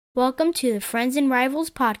Welcome to the Friends and Rivals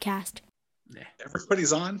podcast.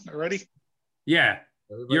 Everybody's on already? Yeah,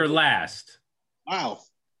 you're last. Wow.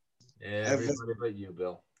 Everybody but you,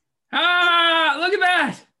 Bill. Ah, look at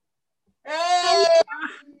that. Hey!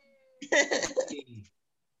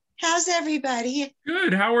 How's everybody?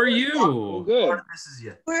 Good. How are you? Good. Misses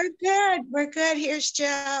you. We're good. We're good. Here's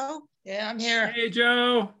Joe. Yeah, I'm here. Hey,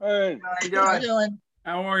 Joe. Hey, how you How you doing? doing?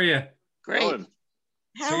 How are you? Great.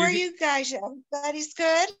 How So are you guys? Everybody's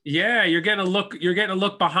good? Yeah, you're getting a look. You're getting a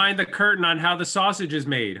look behind the curtain on how the sausage is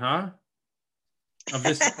made, huh? Of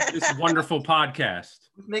this wonderful podcast.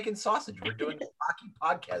 Who's making sausage? We're doing a hockey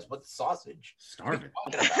podcast. What's sausage? Starving.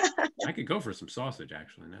 What are you talking about? I could go for some sausage,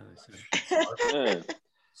 actually. Now they say.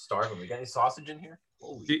 Starving. We got any sausage in here?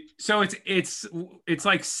 Holy. So it's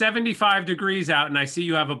like 75 degrees out, and I see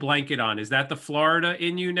you have a blanket on. Is that the Florida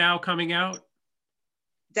in you now coming out?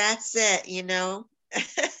 That's it, you know.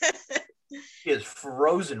 She is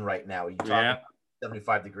frozen right now. You talking Yeah.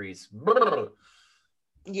 75 degrees.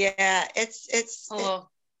 Yeah, it's Hello.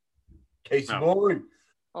 Casey Oh. boy.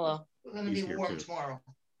 Hello. We're gonna He's be here warm too. tomorrow.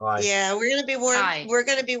 Hi. yeah, we're gonna be warm. Hi. We're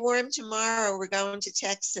gonna be warm tomorrow. We're going to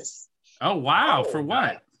Texas. Oh, wow. Oh, For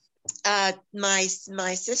what? My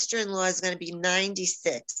sister-in-law is gonna be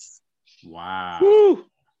 96. Wow.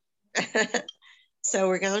 So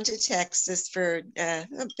we're going to Texas for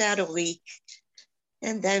about a week.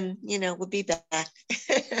 And then, we'll be back.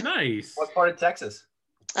 Nice. What part of Texas?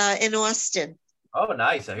 In Austin. Oh,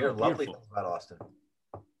 nice. I hear Oh, lovely beautiful. things about Austin.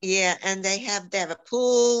 Yeah, and they have a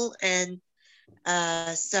pool, and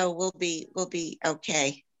so we'll be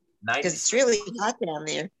okay because 90 it's really hot down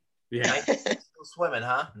there. Yeah. still swimming,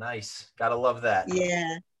 huh? Nice. Gotta love that.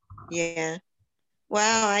 Yeah.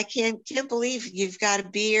 Wow, I can't believe you've got a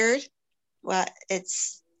beard. Well,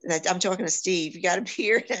 I'm talking to Steve. You got a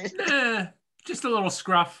beard. Just a little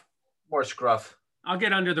scruff. More scruff. I'll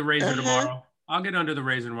get under the razor Uh-huh.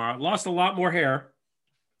 tomorrow. Lost a lot more hair.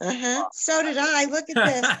 So did I. Look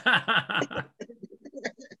at this.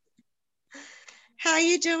 How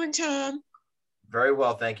you doing, Tom? Very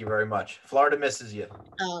well. Thank you very much. Florida misses you.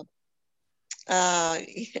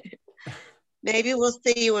 Maybe we'll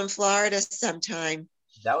see you in Florida sometime.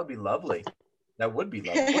 That would be lovely. That would be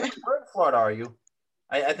lovely. Where in Florida are you?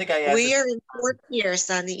 I think I asked. We are in Fort Pierce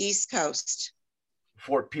on the East Coast.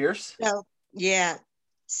 Fort Pierce? So, yeah.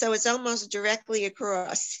 So it's almost directly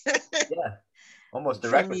across Yeah. Almost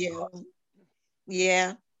from directly. you.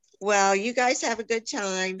 Yeah. Well, you guys have a good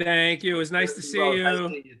time. Thank you. It was nice to see Well, nice you.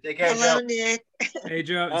 to see you. Take care, Hello, Joe. Nick. Hey,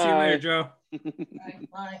 Joe. See you later, Joe.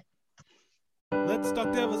 Bye. Let's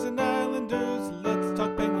talk Devils and Islanders, let's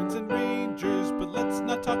talk Penguins and Rangers, but let's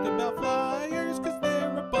not talk about Flyers, cause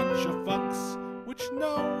they're a bunch of fucks, which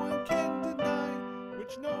no one can deny.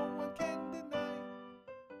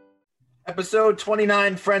 Episode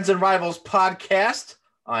 29, Friends and Rivals podcast.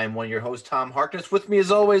 I'm one of your hosts, Tom Harkness. With me,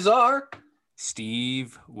 as always, are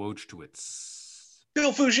Steve Wojtowicz.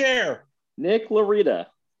 Bill Fougere. Nick Larita.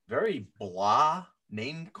 very blah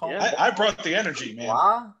name call. Yeah. I brought the energy, man.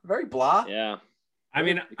 Blah, very blah. Yeah. I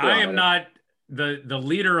mean, Go I ahead. am not the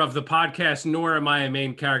leader of the podcast, nor am I a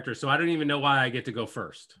main character, so I don't even know why I get to go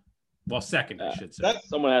first. Well, second, I should say. That-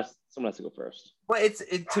 Someone has to go first. Well,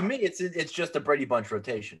 to me, it's just a Brady Bunch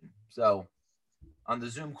rotation. So on the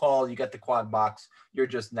Zoom call, you got the quad box. You're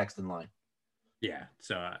just next in line. Yeah.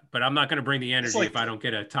 So, but I'm not going to bring the energy like- if I don't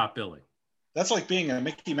get a top billing. That's like being a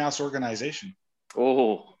Mickey Mouse organization.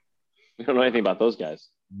 Oh, we don't know anything about those guys.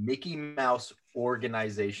 Mickey Mouse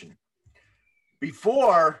organization.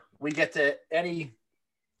 Before we get to any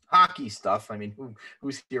hockey stuff, I mean,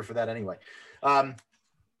 who's here for that anyway?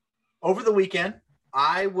 Over the weekend,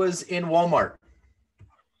 I was in Walmart,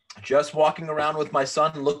 just walking around with my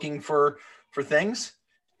son looking for things,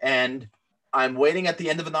 and I'm waiting at the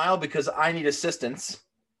end of an aisle because I need assistance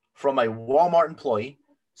from a Walmart employee.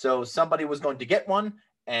 So somebody was going to get one,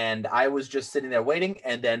 and I was just sitting there waiting,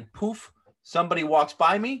 and then poof, somebody walks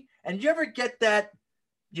by me. And did you ever get that?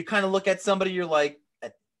 You kind of look at somebody, you're like,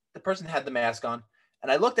 the person had the mask on,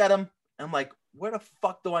 and I looked at him, and I'm like, where the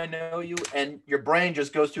fuck do I know you? And your brain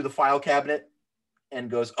just goes through the file cabinet and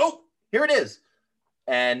goes, oh, here it is.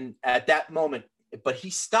 And at that moment, but he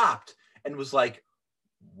stopped and was like,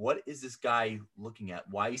 what is this guy looking at?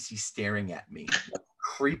 Why is he staring at me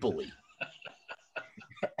creepily?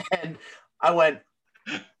 And I went,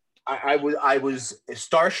 I was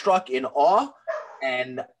starstruck in awe,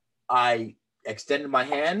 and I extended my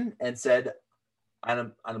hand and said, I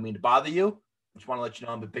don't mean to bother you. I just want to let you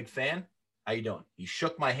know I'm a big fan. How you doing? He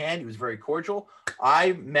shook my hand. He was very cordial.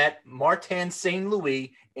 I met Martin St.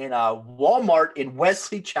 Louis in a Walmart in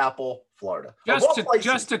Wesley Chapel, Florida.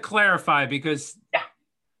 Just to clarify, because Yeah.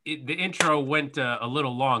 the intro went a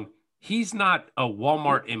little long. He's not a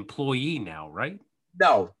Walmart employee now, right?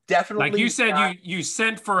 No, definitely. Like you said, not. you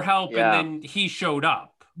sent for help Yeah. and then he showed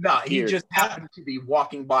up. No, he Weird. just happened to be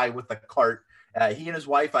walking by with the cart. He and his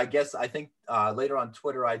wife, I think later on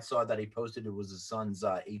Twitter, I saw that he posted it was his son's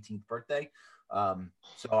 18th birthday.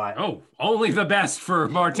 Oh, only the best for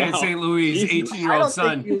Martin Wow. St. Louis' Jesus. 18-year-old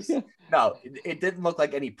son. No, it didn't look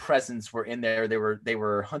like any presents were in there. They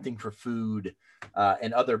were hunting for food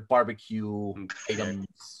and other barbecue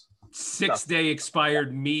items. 6-day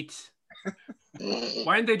expired meat.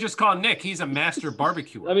 Why didn't they just call Nick? He's a master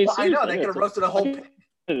barbecuer. I mean, Well, I know they seriously, could have roasted a whole pig,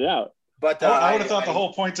 put it out. but I would have thought the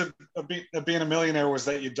whole point of being a millionaire was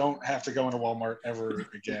that you don't have to go into Walmart ever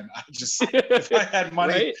again. If I had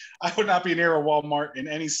money, Right? I would not be near a Walmart in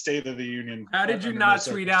any state of the union. How did you under not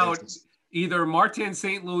no tweet out circumstances. either Martin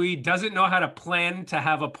St. Louis doesn't know how to plan to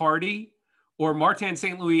have a party, or Martin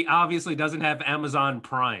St. Louis obviously doesn't have Amazon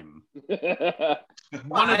Prime?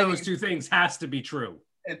 One of those two things has to be true.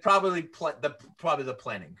 It probably the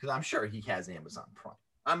planning, because I'm sure he has Amazon Prime.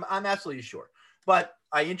 I'm absolutely sure. But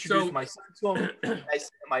I introduced my son to him.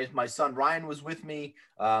 My son Ryan was with me.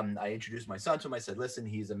 I introduced my son to him. I said, "Listen,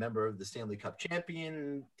 he's a member of the Stanley Cup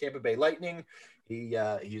champion, Tampa Bay Lightning. He's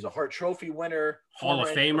a Hart Trophy winner, Hall of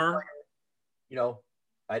Famer. You know,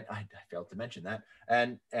 I failed to mention that.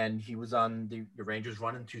 And he was on the Rangers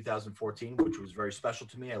run in 2014, which was very special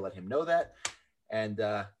to me. I let him know that. And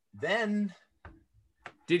then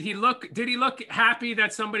Did he look happy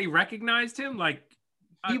that somebody recognized him? Like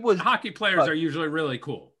he was hockey players are usually really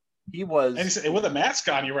cool. He was And he said, with a mask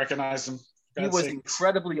on, you recognized him. he was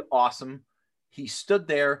incredibly awesome. He stood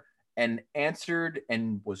there and answered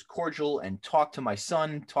and was cordial and talked to my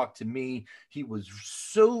son, talked to me. He was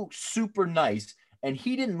so super nice. And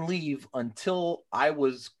he didn't leave until I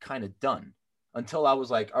was kind of done, until I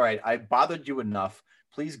was like, all right, I bothered you enough.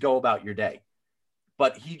 Please go about your day.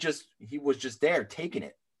 But he was just there taking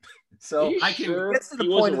it. So Are you I can- sure gets to the he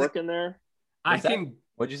point wasn't of the- working there? What's that?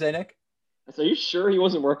 What'd you say, Nick? So are you sure he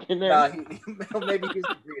wasn't working there? Maybe he's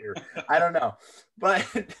a reader. I don't know. But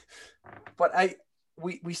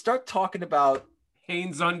we start talking about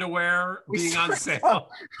Hanes underwear We being on start sale.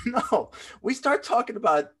 no, we start talking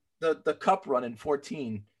about the cup run in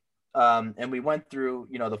 14. And we went through,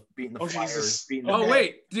 the beating the Oh, Flyers, Jesus. beating the Oh Jets.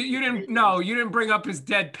 wait, you didn't bring up his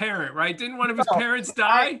dead parent, right? Didn't one of his No, parents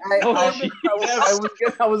die?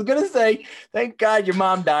 I was gonna say, thank God your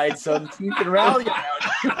mom died, so the team can rally around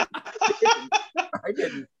you. I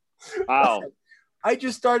didn't. Wow. I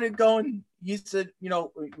just started going. He said, we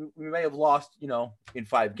may have lost, in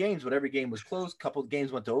 5 games, but every game was close. A couple of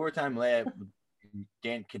games went to overtime.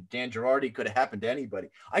 Dan Girardi could have happened to anybody.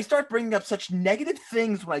 I start bringing up such negative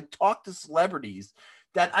things when I talk to celebrities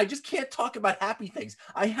that I just can't talk about happy things.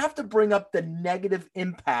 I have to bring up the negative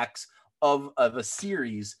impacts of a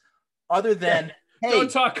series other than, hey.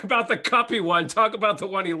 Don't talk about the cuppy one. Talk about the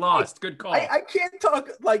one he lost. Good call. I can't talk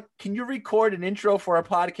like, can you record an intro for our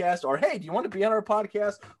podcast? Or, hey, do you want to be on our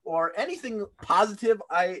podcast? Or anything positive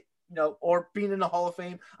or being in the Hall of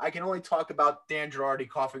Fame. I can only talk about Dan Girardi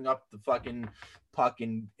coughing up the fucking puck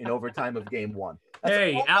in overtime of game 1. That's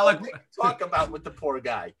Hey, all Alec. I can talk about with the poor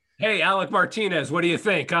guy. Hey, Alec Martinez, what do you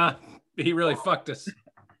think, huh? He really fucked us.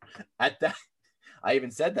 At that, I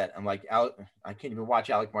even said that. I'm like, Alec, I can't even watch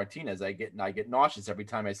Alec Martinez. I get nauseous every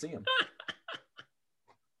time I see him.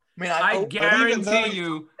 I mean, I guarantee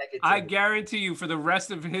you, I guarantee you for the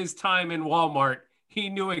rest of his time in Walmart, he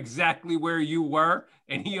knew exactly where you were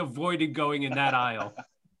and he avoided going in that aisle.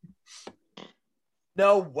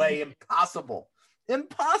 No way.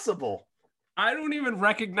 Impossible. I don't even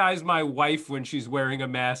recognize my wife when she's wearing a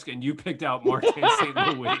mask, and you picked out Martin St.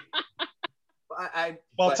 Louis. Tom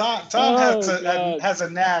God. has a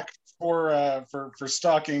knack for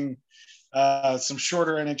stalking some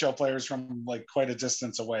shorter NHL players from like quite a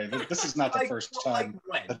distance away. This is not the first time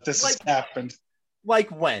that this has happened. Like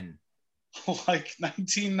when? Like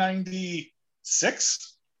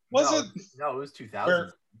 1996? Was it? No, it was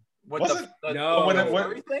 2000. Was it? No. What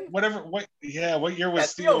year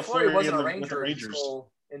was Theo Theo Fleury Fleury wasn't a with the Ranger Rangers?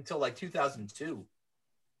 until like 2002.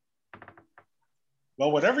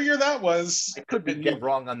 Well, whatever year that was, I could be getting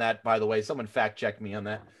wrong on that, by the way. Someone fact check me on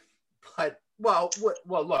that. But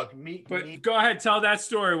look, me. Go ahead, tell that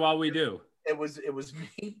story while we do. It was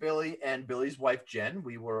me, Billy, and Billy's wife Jen.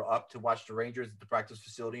 We were up to watch the Rangers at the practice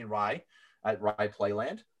facility in Rye, at Rye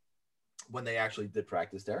Playland, when they actually did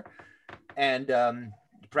practice there. And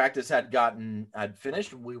practice had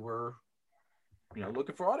finished. We were,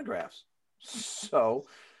 looking for autographs. So,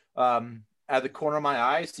 at the corner of my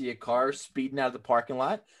eye, I see a car speeding out of the parking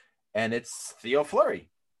lot, and it's Theo Fleury.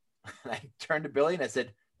 And I turned to Billy and I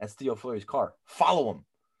said, That's Theo Fleury's car. Follow him.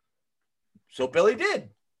 So Billy did.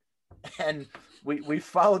 And we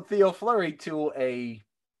followed Theo Fleury to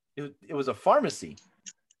it was a pharmacy.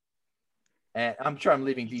 And I'm sure I'm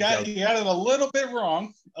leaving details. You got it a little bit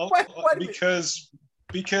wrong. What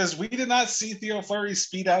because we did not see Theo Fleury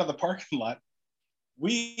speed out of the parking lot.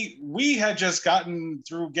 We had just gotten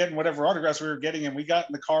through getting whatever autographs we were getting, and we got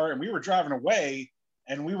in the car and we were driving away,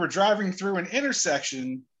 and we were driving through an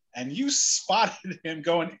intersection, and you spotted him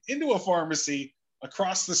going into a pharmacy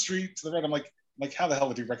across the street to the right. I'm like, how the hell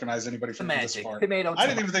did he recognize anybody from this far? I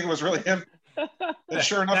didn't even think it was really him. And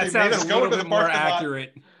sure enough, he made us go into the parking lot.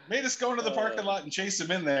 Made us go into the parking lot and chase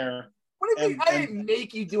him in there. What do you mean? I didn't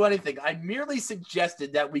make you do anything. I merely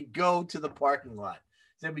suggested that we go to the parking lot.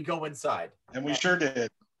 Then we go inside. And we sure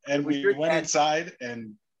did. And we went inside,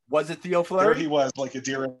 and was it Theo Fleury? There he was, like a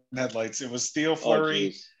deer in headlights. It was Theo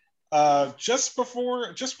Fleury. Just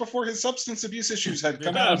before his substance abuse issues had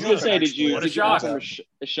come out. I was gonna say, did you want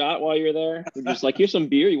a shot while you were there? We're just like, here's some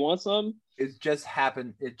beer. You want some? It just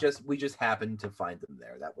happened. We just happened to find them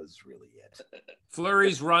there. That was really it.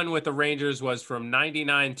 Fleury's run with the Rangers was from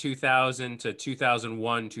 99, 2000 to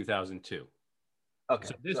 2001, 2002. Okay.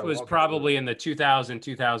 So this was probably in the 2000,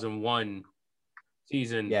 2001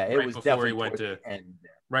 season. Yeah, it was before definitely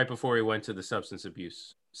right before he went to the substance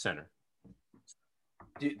abuse center.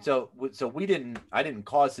 So I didn't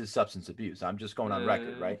cause his substance abuse. I'm just going on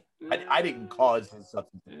record, right? I didn't cause his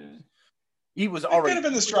substance abuse. He was already. Could have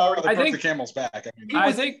been the straw that broke the camel's back.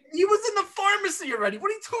 I think he was in the pharmacy already.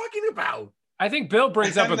 What are you talking about? I think Bill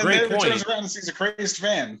brings up a great point. Turns around and sees a crazed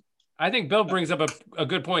fan. I think Bill brings up a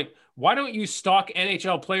good point. Why don't you stalk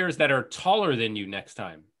NHL players that are taller than you next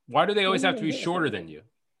time? Why do they always have to be shorter than you?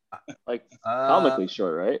 Like comically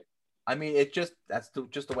short, right? I mean, that's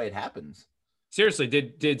just the way it happens. Seriously,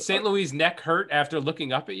 did St. Louis' neck hurt after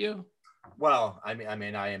looking up at you? Well, I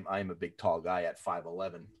am a big tall guy at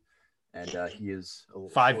 5'11", and he is a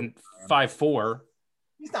 5'4".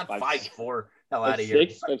 He's not 5'4". Hell out of 6, here.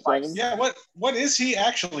 5'7". Yeah, what is he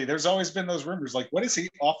actually? There's always been those rumors. Like, what is he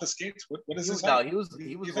off the skates? What is his height? No,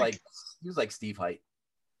 he was like Steve height,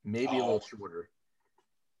 maybe a little shorter.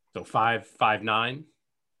 So 5'9",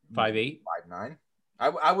 5'8", 5'9".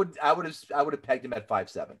 I would have pegged him at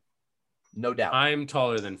 5'7". No doubt. I'm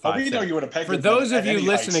taller than 5'7". We know you would have pegged For him those at of you any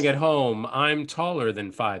listening height. at home, I'm taller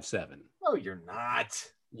than 5'7". No, you're not.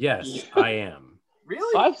 Yes, I am.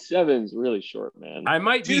 Really? 5'7" is really short, man. I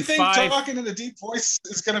might Do be you think 5. talking in a deep voice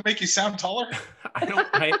is going to make you sound taller?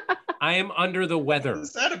 I am under the weather. What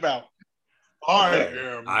is that about?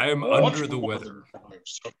 I am under the weather.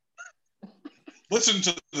 Listen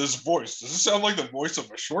to this voice. Does it sound like the voice of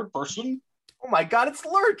a short person? Oh my God, it's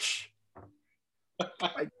Lurch.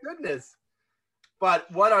 My goodness. But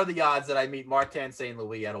what are the odds that I meet Martin St.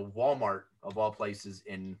 Louis at a Walmart of all places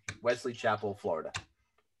in Wesley Chapel, Florida?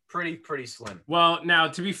 Pretty slim. Well, now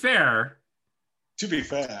to be fair,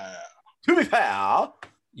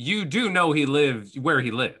 you do know where he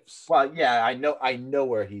lives. Well, yeah, I know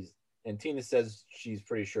where he's. And Tina says she's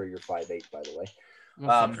pretty sure you're 5'8", by the way.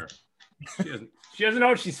 Well, she doesn't know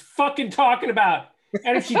what she's fucking talking about.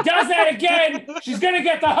 And if she does that again, she's gonna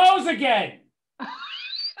get the hose again.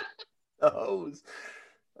 The hose.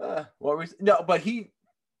 But where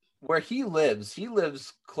he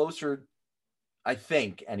lives closer. I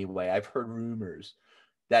think anyway. I've heard rumors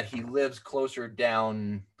that he lives closer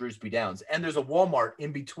down Bruceby Downs, and there's a Walmart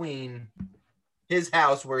in between his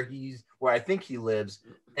house where I think he lives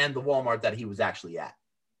and the Walmart that he was actually at.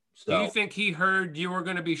 So, do you think he heard you were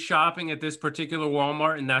going to be shopping at this particular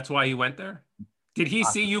Walmart and that's why he went there? Did he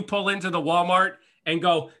see you pull into the Walmart and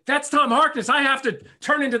go, "That's Tom Harkness. I have to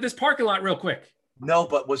turn into this parking lot real quick"? No,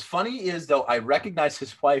 but what's funny is, though, I recognized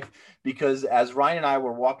his wife because as Ryan and I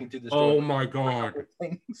were walking through the store, oh my God,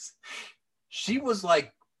 things, she was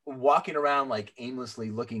like walking around like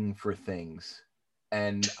aimlessly looking for things.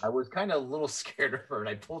 And I was kind of a little scared of her, and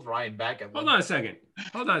I pulled Ryan back. Hold on a second.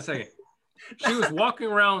 She was walking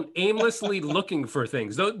around aimlessly looking for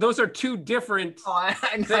things. Those are two different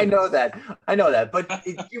I know that. But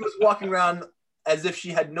she was walking around as if she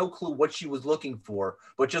had no clue what she was looking for,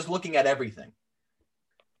 but just looking at everything.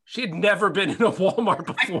 She had never been in a Walmart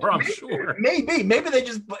before, I'm sure. Maybe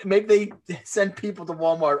they send people to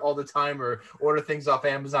Walmart all the time or order things off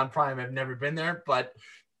Amazon Prime. I've never been there, but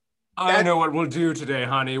I know what we'll do today,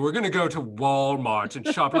 honey. We're going to go to Walmart and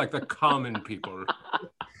shop like the common people.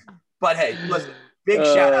 But hey, listen, big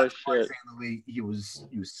shout out to Mark St. Louis. He was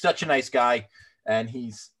such a nice guy, and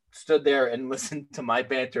he stood there and listened to my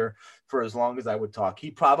banter for as long as I would talk.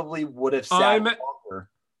 He probably would have sat longer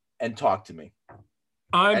and talked to me.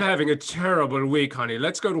 I'm having a terrible week, honey.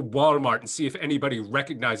 Let's go to Walmart and see if anybody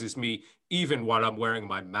recognizes me, even while I'm wearing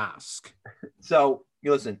my mask. So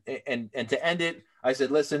you listen, and to end it, I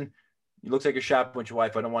said, listen, it looks like you're shopping with your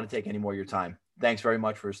wife. I don't want to take any more of your time. Thanks very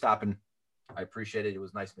much for stopping. I appreciate it. It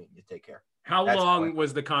was nice meeting you. Take care. How That's long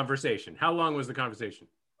was the conversation?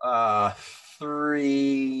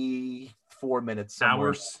 3-4 minutes.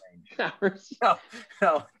 somewhere. Hours?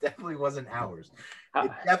 No, definitely wasn't hours.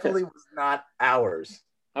 It definitely was not hours.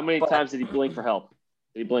 How many times did he blink for help?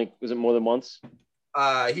 Did he blink? Was it more than once?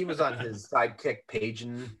 He was on his sidekick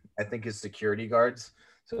paging, I think, his security guards.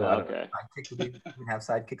 So Okay. sidekick, do we have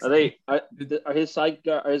sidekicks? Are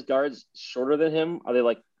his guards shorter than him? Are they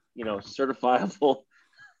like, certifiably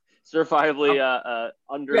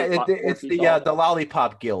under? Yeah, it's the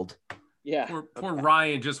Lollipop Guild. Yeah. Poor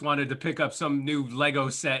Ryan just wanted to pick up some new Lego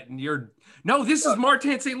set, and no, this is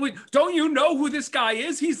Martin St. Louis. Don't you know who this guy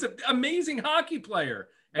is? He's an amazing hockey player.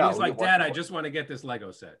 And he's like, Dad, I just want to get this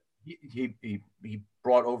Lego set. He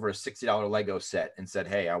brought over a $60 Lego set and said,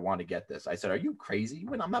 hey, I want to get this. I said, are you crazy?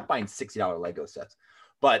 I'm not buying $60 Lego sets.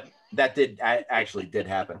 But that actually did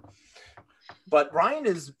happen. But Ryan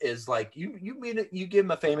is like, you give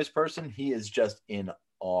him a famous person, he is just in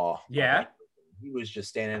awe. Yeah. He was just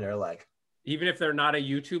standing there like. Even if they're not a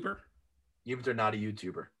YouTuber? Even if they're not a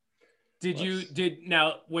YouTuber.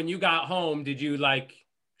 Now, when you got home, did you like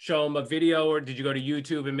show him a video, or did you go to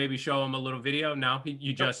YouTube and maybe show him a little video? No,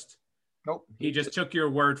 Nope. He just took your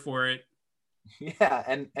word for it.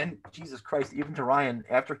 Yeah, and Jesus Christ, even to Ryan,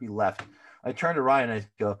 after he left, I turned to Ryan and I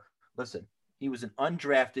go, listen, he was an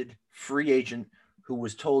undrafted free agent who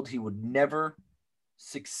was told he would never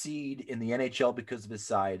succeed in the NHL because of his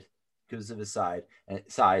size,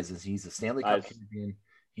 as he's a Stanley Cup champion.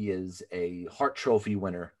 He is a Hart Trophy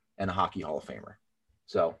winner and a Hockey Hall of Famer.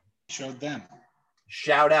 So showed them.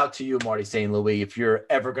 Shout out to you, Marty St. Louis. If you're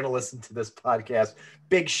ever going to listen to this podcast,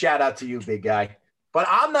 big shout out to you, big guy. But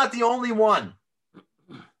I'm not the only one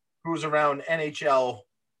who's around NHL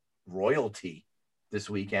royalty this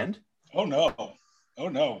weekend. Oh, no.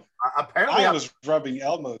 Apparently, I was rubbing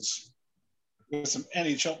elbows with some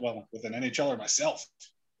NHL, with an NHLer myself.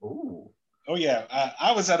 Ooh. Oh, yeah.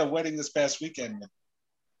 I was at a wedding this past weekend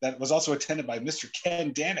that was also attended by Mr.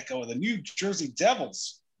 Ken Danico of the New Jersey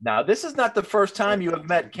Devils. Now, this is not the first time you have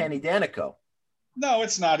met Kenny Danico. No,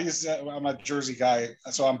 it's not. I'm a Jersey guy,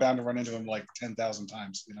 so I'm bound to run into him like 10,000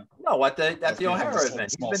 times. No, at the O'Hara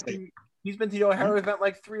event. He's been to the O'Hara event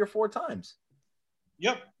like 3 or 4 times.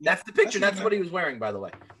 Yep. That's the picture. That's what he was wearing, by the way.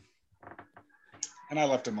 And I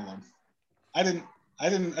left him alone. I didn't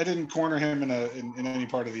corner him in any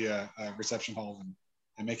part of the reception hall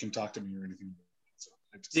and make him talk to me or anything. So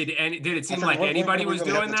did it seem like anybody was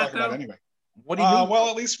doing that though? Anyway. What do you mean? Well,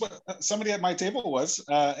 at least somebody at my table was,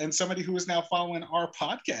 and somebody who is now following our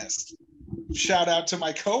podcast. Shout out to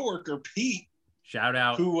my coworker Pete. Shout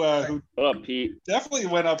out. Who what up, Pete? Definitely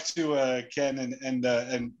went up to Ken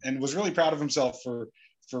and was really proud of himself for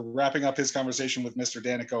wrapping up his conversation with Mr.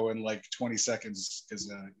 Danico in like 20 seconds,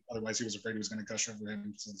 because otherwise he was afraid he was going to gush over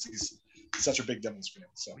him since he's such a big Devils fan.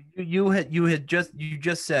 So you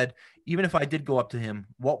just said, even if I did go up to him,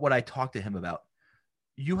 what would I talk to him about?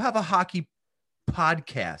 You have a hockey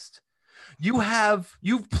podcast.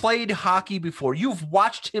 You've played hockey before. You've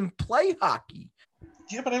watched him play hockey.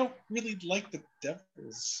 Yeah, but I don't really like the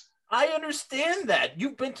Devils. I understand that.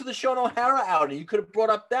 You've been to the Sean O'Hara outing. You could have brought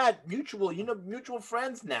up that mutual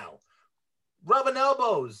friends now. Rubbing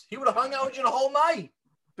elbows. He would have hung out with you the whole night.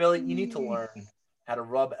 Billy, you need to learn how to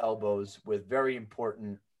rub elbows with very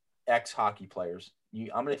important ex-hockey players.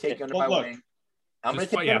 I'm going to take you under my wing.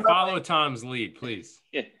 Follow Tom's lead, please.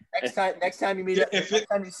 Yeah. Next time you meet, next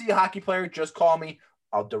time you see a hockey player, just call me.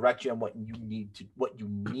 I'll direct you on what you need to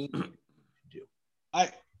do.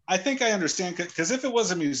 I think I understand, because if it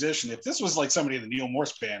was a musician, if this was like somebody in the Neil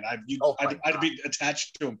Morse band, I'd be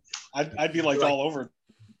attached to him. I'd be like all over.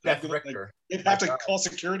 Beth Richter. They'd have to call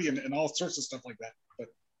security and all sorts of stuff like that. But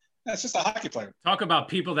it's just a hockey player. Talk about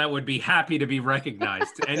people that would be happy to be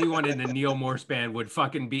recognized. Anyone in the Neil Morse band would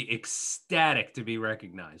fucking be ecstatic to be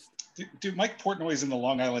recognized. Dude, Mike Portnoy's in the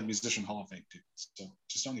Long Island Musician Hall of Fame, dude. So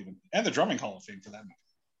just don't even, and the Drumming Hall of Fame for that matter.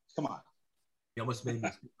 Come on. You almost made me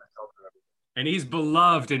speak myself. And he's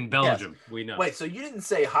beloved in Belgium. Yes. We know. Wait, so you didn't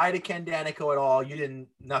say hi to Ken Danico at all? You didn't,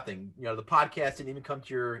 nothing. The podcast didn't even come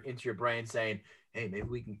to into your brain saying, "Hey, maybe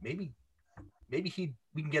we can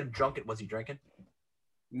get him drunk." Was he drinking?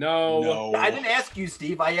 No. I didn't ask you,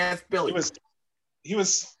 Steve. I asked Billy. He I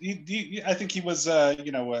think he was.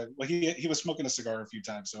 He was smoking a cigar a few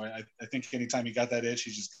times. So I think anytime he got that itch,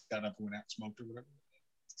 he just got up and went out and smoked or whatever.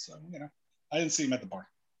 So I didn't see him at the bar.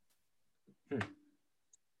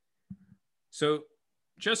 So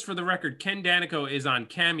just for the record, Ken Danico is on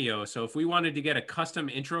Cameo. So if we wanted to get a custom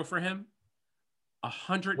intro for him,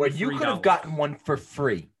 $103. Well, you could have gotten one for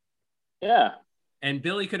free. Yeah. And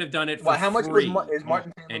Billy could have done it for Well, how much free, is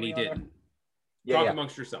Martin? and he didn't. Yeah, Talk yeah.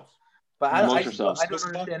 amongst yourselves. But Amongst yourselves. I don't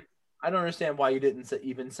understand. I don't understand why you didn't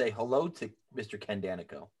even say hello to Mr. Ken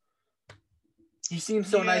Danico. He seems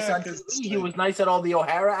so nice on TV. He was nice at all the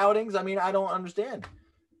O'Hara outings. I mean, I don't understand.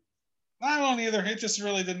 I don't either. It just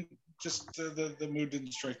really didn't. Just the mood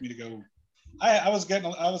didn't strike me to go. I was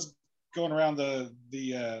going around the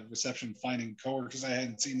reception finding coworkers I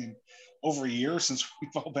hadn't seen in over a year since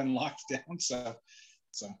we've all been locked down. So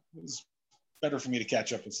it was better for me to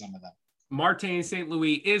catch up with some of them. Martin St.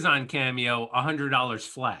 Louis is on Cameo, $100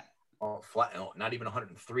 flat. Oh, flat? No, not even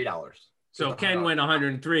 $103. So Ken went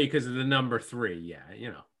 103 because of the number 3. Yeah,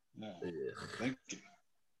 you know. No, thank you.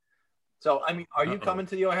 So I mean, are you coming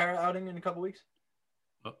to the O'Hara outing in a couple weeks?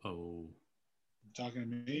 Uh-oh. Talking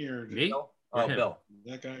to me or Me? Bill? Oh, him? Bill.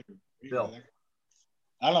 that guy? Bill.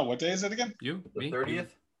 I don't know. What day is it again? You? The Me? 30th?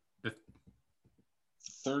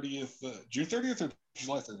 30th, June 30th or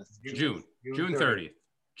July 30th? June 30th.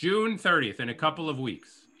 June 30th in a couple of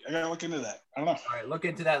weeks. I gotta look into that. I don't know. All right, look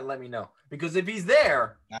into that and let me know. Because if he's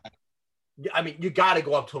there, I mean, you got to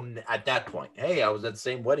go up to him at that point. Hey, I was at the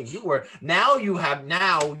same wedding you were. Now you have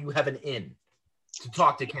an in to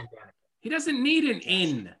talk to Ken Danico. He doesn't need an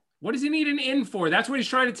in. What does he need an in for? That's what he's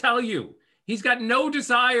trying to tell you. He's got no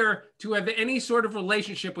desire to have any sort of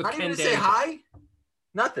relationship with Not Ken even to Danico. say hi?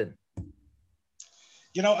 Nothing.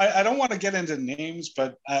 You know, I don't want to get into names,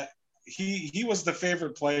 but he was the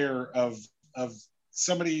favorite player of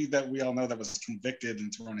somebody that we all know that was convicted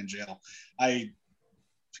and thrown in jail.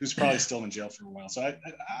 Who's probably still in jail for a while. So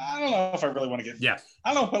I don't know if I really want to get. Yes.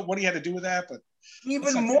 I don't know what he had to do with that, but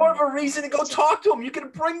Even more of a reason to go talk to him. You can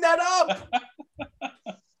bring that up.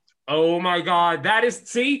 Oh my God.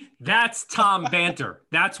 That's Tom banter.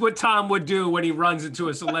 That's what Tom would do when he runs into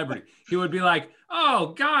a celebrity. He would be like,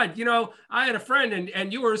 oh God, you know, I had a friend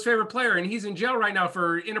and you were his favorite player and he's in jail right now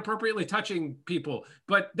for inappropriately touching people.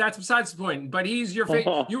 But that's besides the point. But he's you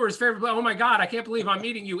were his favorite player. Oh my God, I can't believe I'm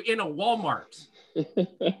meeting you in a Walmart.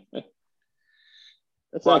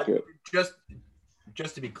 That's accurate.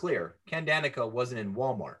 Just to be clear, Ken Danico wasn't in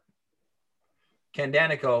Walmart. Ken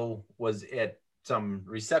Danico was at some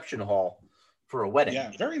reception hall for a wedding.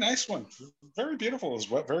 Yeah, very nice one. Very beautiful.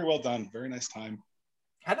 It was very well done. Very nice time.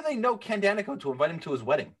 How do they know Ken Danico to invite him to his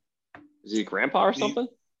wedding? Is he a grandpa or something?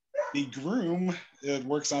 The groom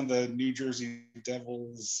works on the New Jersey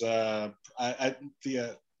Devils. I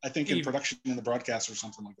think in production in the broadcast or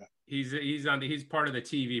something like that. He's part of the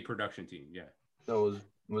TV production team. Yeah. So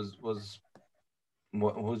who's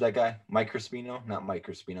that guy? Mike Crispino? Not Mike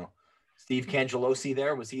Crispino. Steve Cangelosi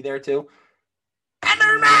there? Was he there too?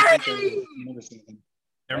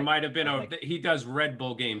 There might have been he does Red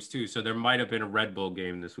Bull games too, so there might have been a Red Bull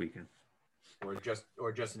game this weekend. Or just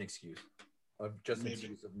an excuse.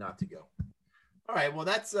 Excuse of not to go. All right, well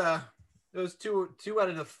that's those two out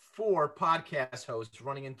of the 4 podcast hosts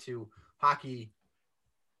running into hockey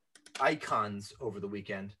icons over the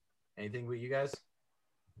weekend. Anything with you guys?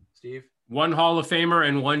 Steve? One Hall of Famer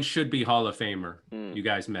and one should be Hall of Famer. You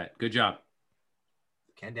guys met. Good job.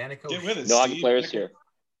 Ken Danico. Get with it, no Steve. hockey players here.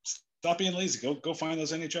 Stop being lazy. Go find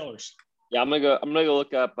those NHLers. Yeah, I'm gonna go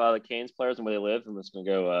look up the Canes players and where they live. I'm just gonna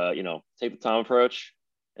go, take the Tom approach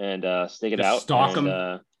and sneak it Just out. stalk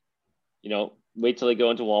them. Wait till they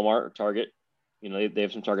go into Walmart or Target. They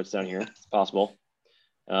have some Targets down here. It's possible.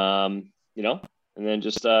 And then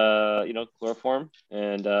just chloroform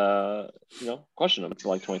and question them for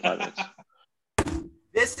like 25 minutes.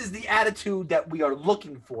 This is the attitude that we are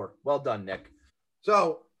looking for. Well done, Nick.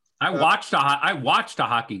 So I watched a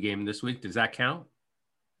hockey game this week. Does that count?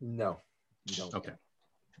 No, you don't. Okay.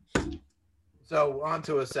 So on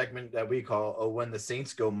to a segment that we call When the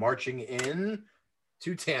Saints Go Marching In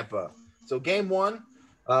to Tampa. So game 1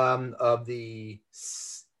 of the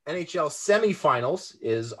NHL semifinals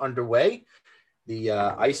is underway. The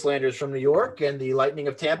Icelanders from New York and the Lightning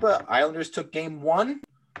of Tampa. Islanders took game 1.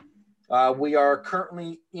 We are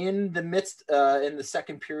currently in the midst in the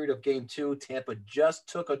second period of game 2. Tampa just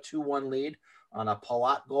took a 2-1 lead on a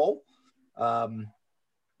Palat goal.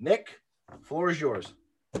 Nick, floor is yours.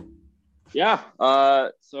 Yeah.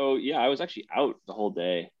 I was actually out the whole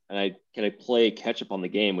day, and I play catch up on the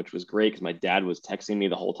game, which was great because my dad was texting me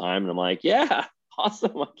the whole time, and I'm like, yeah,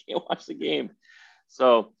 awesome. I can't watch the game.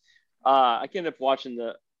 So I ended up watching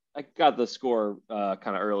I got the score kind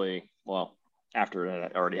of early. Well, after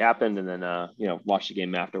it already happened, and then watched the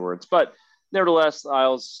game afterwards. But nevertheless,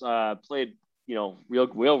 Isles played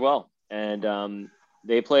real well, and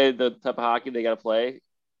they play the type of hockey they got to play.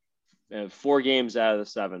 4 games out of the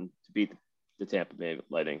 7 to beat the Tampa Bay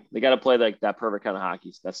Lightning. They got to play like that perfect kind of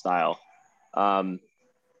hockey, that style.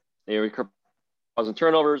 They were causing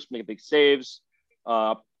turnovers, making big saves,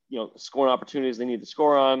 scoring opportunities they need to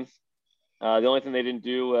score on. The only thing they didn't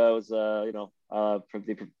do was, there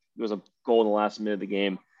was a goal in the last minute of the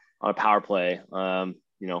game on a power play. Kind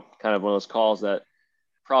of one of those calls that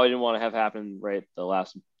probably didn't want to have happen right the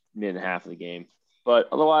last minute and a half of the game. But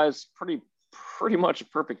otherwise, pretty much a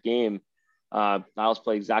perfect game. Isles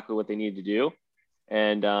played exactly what they needed to do.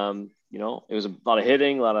 And, it was a lot of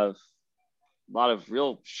hitting, a lot of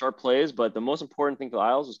real sharp plays. But the most important thing for the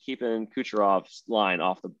Isles was keeping Kucherov's line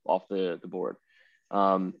off the board.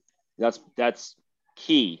 That's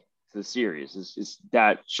key to the series is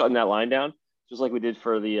that shutting that line down, just like we did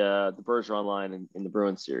for the Bergeron line in the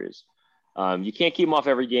Bruins series. You can't keep them off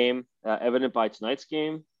every game, evident by tonight's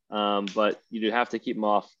game, but you do have to keep them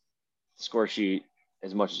off the score sheet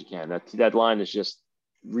as much as you can. That line is just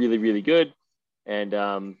really, really good, and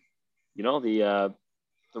the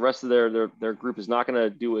rest of their group is not going to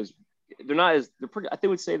do as they're not as they're pretty. I think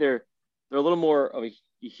would say they're a little more of a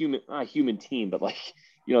human, not a human team, but like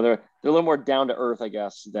they're a little more down to earth, I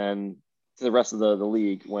guess, than to the rest of the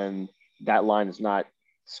league when that line is not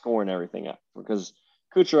scoring everything up. Because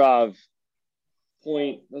Kucherov,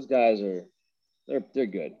 Point, those guys they're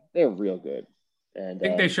good. They're real good. And I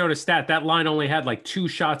think they showed a stat that line only had like 2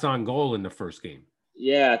 shots on goal in the first game.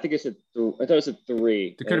 Yeah, I think I thought it said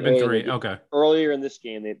 3. It could have been 3. Okay. Earlier in this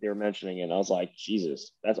game, they were mentioning it, and I was like,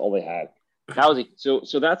 Jesus, that's all they had. That was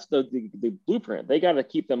so that's the blueprint. They got to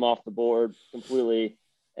keep them off the board completely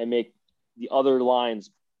and make the other lines,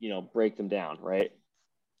 break them down, right?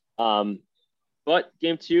 But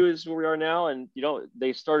game 2 is where we are now, and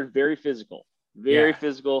they started very physical.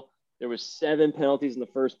 Physical. There was 7 penalties in the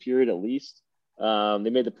first period at least. They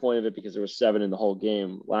made the point of it because there were 7 in the whole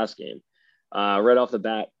game last game. Right off the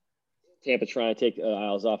bat, Tampa trying to take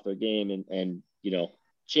Isles off their game and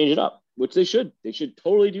change it up, which they should. They should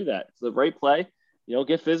totally do that. It's the right play.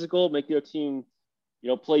 Get physical, make your team,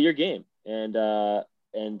 play your game.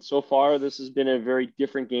 And so far, this has been a very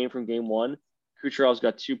different game from game 1. Kucherov's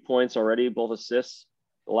got 2 points already, both assists.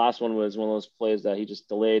 The last one was one of those plays that he just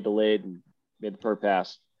delayed and made the per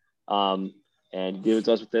pass. And David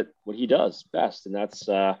does with it what he does best, and that's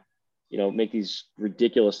make these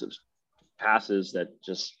ridiculous passes that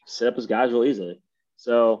just set up his guys real easily.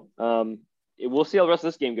 So we'll see how the rest of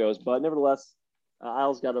this game goes, but nevertheless,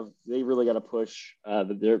 Isles they really got to push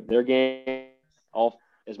their game all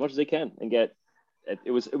as much as they can and get.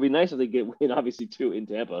 It'd be nice if they get win obviously 2 in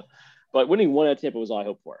Tampa, but winning 1 at Tampa was all I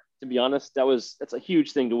hoped for. To be honest, that's a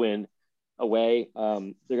huge thing to win away.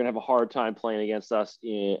 They're gonna have a hard time playing against us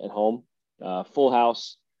at home. Full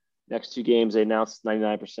house. Next 2 games, they announced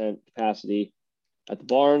 99% capacity at the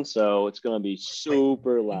barn, so it's going to be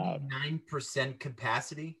super loud. 9%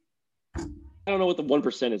 capacity? I don't know what the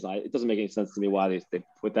 1% is. It doesn't make any sense to me why they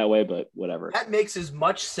put that way, but whatever. That makes as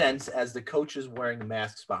much sense as the coaches wearing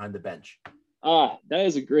masks behind the bench. That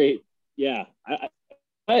is a great, yeah.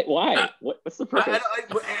 Why? What's the purpose?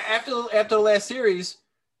 After the last series,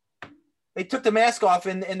 they took the mask off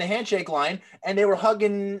in the handshake line, and they were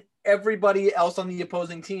hugging everybody else on the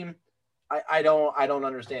opposing team. I don't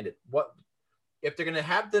understand it. What if they're going to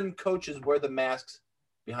have them coaches wear the masks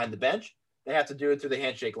behind the bench? They have to do it through the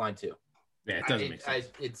handshake line too. Yeah, it doesn't make sense.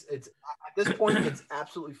 It's at this point, it's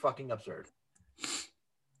absolutely fucking absurd.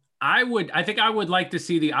 I think I would like to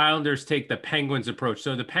see the Islanders take the Penguins approach.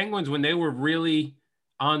 So the Penguins, when they were really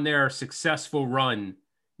on their successful run,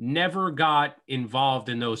 never got involved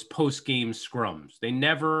in those post-game scrums. They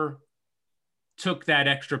never took that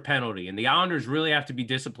extra penalty. And the Islanders really have to be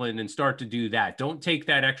disciplined and start to do that. Don't take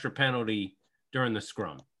that extra penalty during the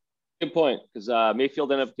scrum. Good point, because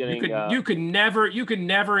Mayfield ended up getting. You could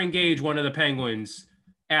never engage one of the Penguins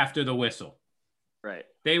after the whistle. Right.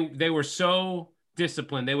 They were so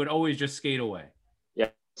disciplined; they would always just skate away. Yeah,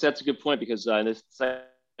 so that's a good point because in this second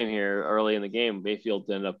here early in the game, Mayfield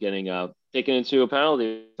ended up getting taken into a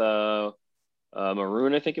penalty.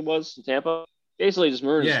 Maroon, I think it was, in Tampa. Basically, just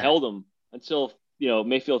Maroon just held him until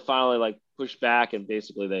Mayfield finally pushed back, and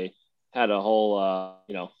basically they had a whole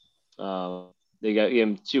they got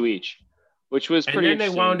him 2 each, which was pretty. And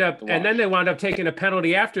then they wound up taking a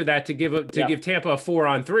penalty after that to give Tampa a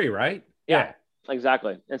 4-on-3, right? Yeah,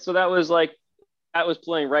 exactly. And so that was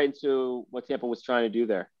playing right into what Tampa was trying to do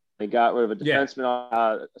there. They got rid of a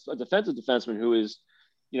defenseman, a defensive defenseman who is,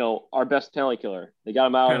 our best penalty killer. They got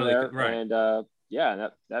him out of there, right. And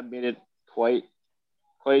that made it quite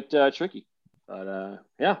tricky. But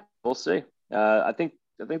we'll see. I think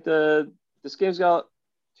this game's got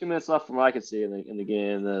 2 minutes left from what I could see in the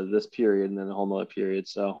game, this period, and then the whole nother period.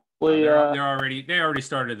 So They already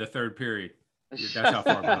started the third period. That's how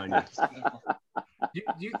far behind you.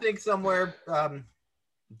 Do you think somewhere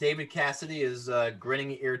David Cassidy is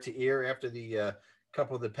grinning ear to ear after the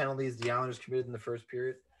couple of the penalties the Islanders committed in the first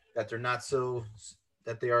period, that they're not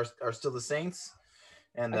that they are still the Saints,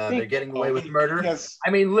 and they're getting away with murder? I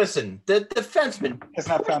mean, listen, the defenseman has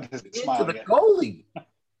not found his smile into the yet. goalie.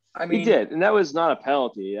 I mean, he did, and that was not a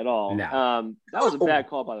penalty at all. No. That was a bad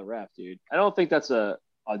call by the ref, dude. I don't think that's a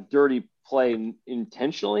dirty play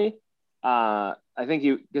intentionally. I think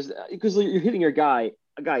because you're hitting a guy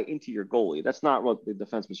into your goalie. That's not what the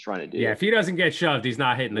defenseman's trying to do. Yeah, if he doesn't get shoved, he's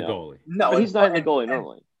not hitting the goalie. No, he's not hitting the goalie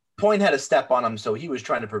normally. Point had a step on him, so he was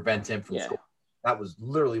trying to prevent him from scoring. That was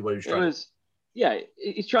literally what he was trying to do. Yeah,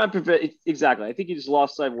 he's trying to prevent exactly. I think he just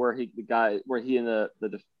lost sight where he and the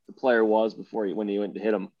player was when he went to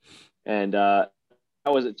hit him, and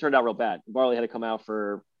it turned out real bad. Varley had to come out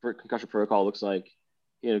for concussion protocol. It looks like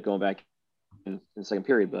he ended up going back in the second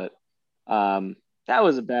period, but that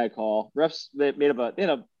was a bad call. Refs they had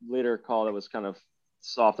a later call that was kind of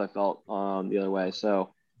soft. I felt the other way.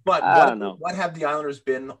 So, but I don't know. What have the Islanders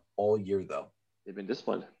been all year though? They've been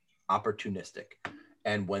disciplined, opportunistic.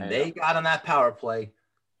 And when they got on that power play,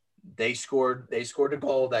 they scored a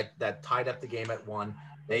goal that tied up the game at 1.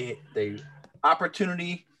 They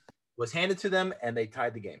opportunity was handed to them and they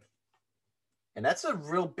tied the game. And that's a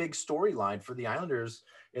real big storyline for the Islanders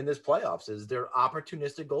in this playoffs, is their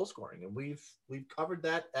opportunistic goal scoring. And we've covered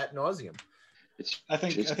that ad nauseum. I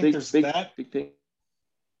think big, there's big, that. Big thing.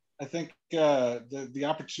 I think the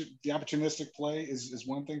opportunistic play is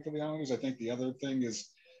one thing for the Islanders. I think the other thing is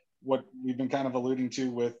what we've been kind of alluding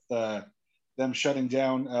to with them shutting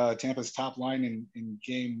down Tampa's top line in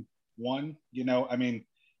game 1. You know, I mean,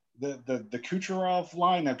 the Kucherov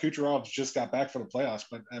line. Now Kucherov's just got back for the playoffs,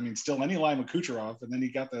 but I mean, still any line with Kucherov, and then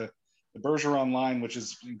you got the Bergeron line, which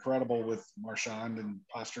is incredible with Marchand and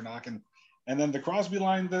Pasternak, and then the Crosby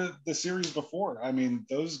line the series before. I mean,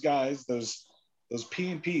 those guys, those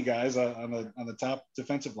P&P guys on the top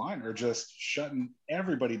defensive line are just shutting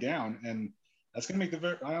everybody down, and that's going to make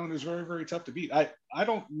the Islanders very, very tough to beat. I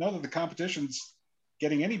don't know that the competition's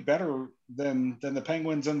getting any better than the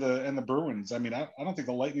Penguins and the Bruins. I mean, I don't think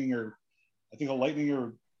the Lightning are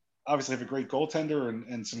obviously have a great goaltender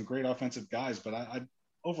and some great offensive guys, but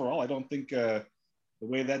overall I don't think the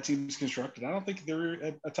way that team's constructed, I don't think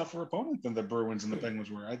they're a tougher opponent than the Bruins and the Penguins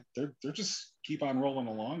were. They're just keep on rolling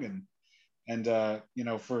along, and you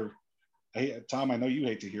know, Tom, I know you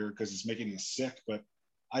hate to hear it because it's making you sick, but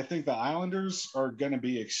I think the Islanders are going to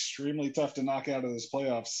be extremely tough to knock out of this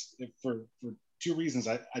playoffs for 2 reasons.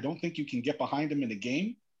 I don't think you can get behind them in a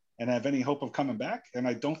game and have any hope of coming back, and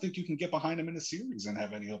I don't think you can get behind them in a series and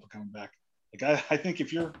have any hope of coming back. Like I think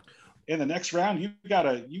if you're in the next round, you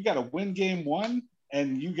gotta win game 1,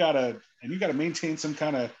 and you gotta maintain some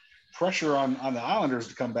kind of pressure on the Islanders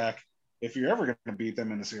to come back if you're ever going to beat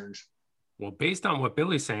them in the series. Well, based on what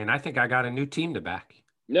Billy's saying, I think I got a new team to back.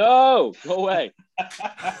 No, go away.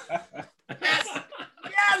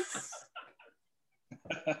 Yes.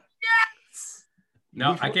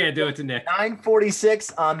 No, I can't do it to Nick.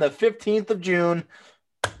 9:46 on the 15th of June.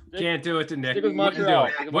 Can't do it to Nick. Stick with Wouldn't do Montreal.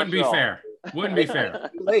 it. Stick with Wouldn't be Montreal. fair. Wouldn't be fair.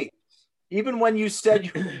 Too late. Even when you said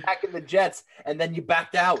you were backing the Jets and then you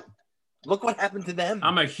backed out, look what happened to them. I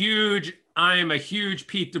am a huge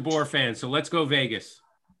Pete DeBoer fan, so let's go Vegas.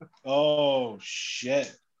 Oh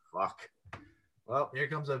shit! Fuck. Well, here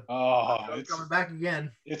comes it's coming back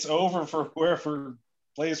again. It's over for whoever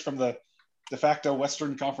plays from the de facto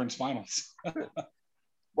Western Conference Finals.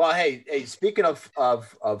 Well, hey, speaking of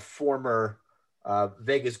former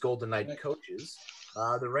Vegas Golden Knight coaches,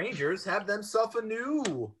 the Rangers have themselves a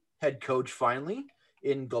new head coach finally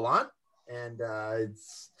in Gallant, and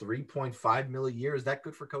it's $3.5 million a year. Is that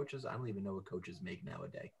good for coaches? I don't even know what coaches make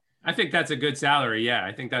nowadays. I think that's a good salary. Yeah,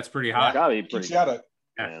 I think that's pretty high. Gotta be pretty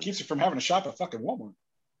Keeps you from having to shop at fucking Walmart.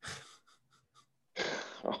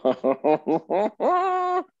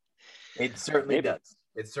 It certainly does.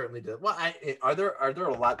 It certainly does. Well, are there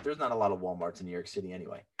a lot? There's not a lot of Walmarts in New York City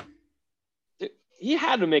anyway. He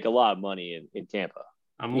had to make a lot of money in Tampa.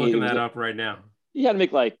 I'm looking that up right now. He had to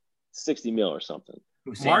make like 60 mil or something.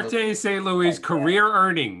 Martin St. Louis career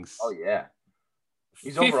earnings. Oh yeah,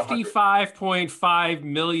 he's over $55.5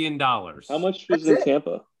 million. How much was in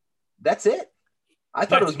Tampa? That's it. I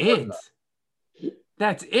thought it was more than that.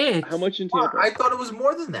 That's it. How much in Tampa? I thought it was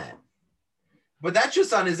more than that. But that's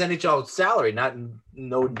just on his NHL salary, not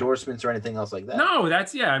no endorsements or anything else like that. No,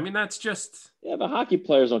 that's just. Yeah, but hockey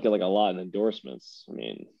players don't get like a lot in endorsements. I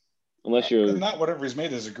mean, unless you're not whatever he's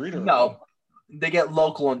made as a greeter. No, They get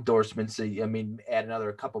local endorsements. So, I mean, add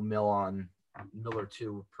another couple mil on Miller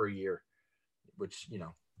 2 per year, which,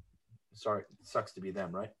 sorry, it sucks to be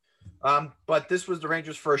them, right? But this was the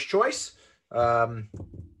Rangers' first choice.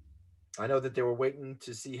 I know that they were waiting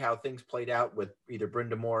to see how things played out with either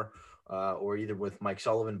Brindamore or either with Mike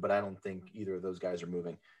Sullivan, but I don't think either of those guys are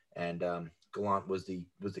moving. And Gallant was the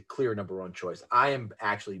clear number one choice. I am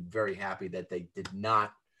actually very happy that they did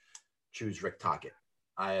not choose Rick Tocchet.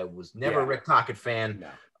 I was never a Rick Tocchet fan.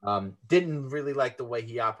 No. Didn't really like the way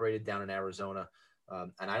he operated down in Arizona.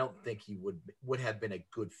 And I don't think he would have been a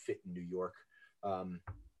good fit in New York.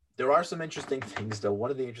 There are some interesting things, though.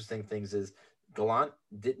 One of the interesting things is Gallant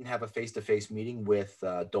didn't have a face-to-face meeting with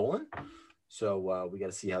Dolan. So we got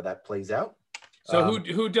to see how that plays out. So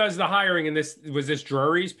who does the hiring in this? Was this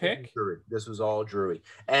Drury's pick? This was all Drury.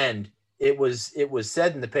 And it was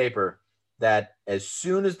said in the paper that as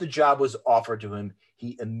soon as the job was offered to him,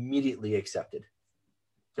 he immediately accepted.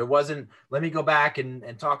 There wasn't, let me go back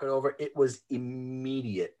and talk it over. It was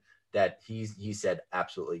immediate that he said,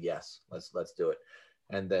 absolutely, yes, let's do it.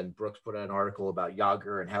 And then Brooks put out an article about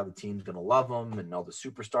Yager and how the team's going to love him and all the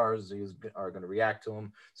superstars are going to react to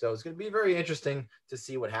him. So it's going to be very interesting to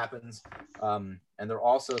see what happens. And they're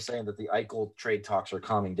also saying that the Eichel trade talks are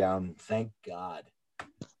calming down. Thank God.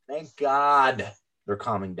 Thank God they're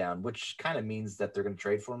calming down, which kind of means that they're going to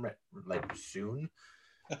trade for him like soon.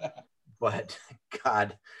 But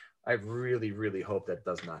God, I really, really hope that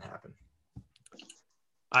does not happen.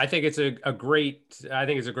 I think it's a great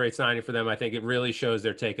signing for them. I think it really shows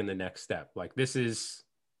they're taking the next step. Like this is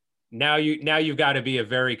now you've got to be a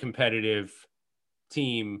very competitive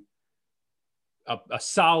team, a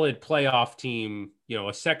solid playoff team,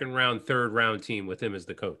 a second round, third round team with him as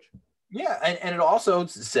the coach. Yeah. And it also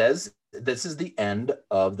says this is the end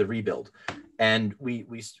of the rebuild. And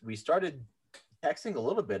we started texting a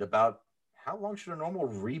little bit about how long should a normal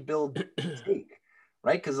rebuild take?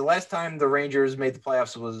 Right? Because the last time the Rangers made the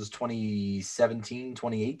playoffs was 2017,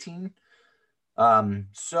 2018.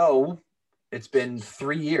 So it's been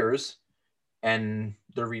 3 years and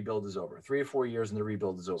the rebuild is over. 3 or 4 years and the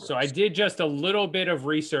rebuild is over. So I did just a little bit of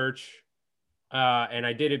research and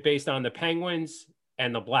I did it based on the Penguins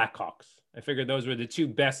and the Blackhawks. I figured those were the two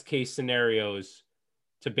best case scenarios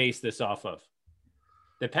to base this off of.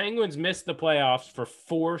 The Penguins missed the playoffs for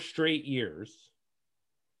 4 straight years.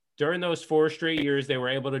 During those 4 straight years, they were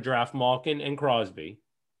able to draft Malkin and Crosby.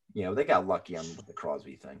 Yeah, they got lucky on the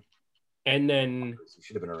Crosby thing. And then he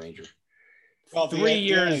should have been a Ranger. Well, 3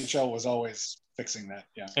 years. The NHL was always fixing that.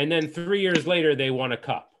 Yeah. And then 3 years later, they won a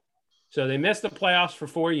cup. So they missed the playoffs for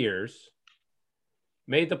 4 years,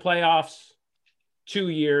 made the playoffs 2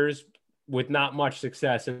 years with not much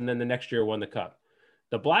success, and then the next year won the cup.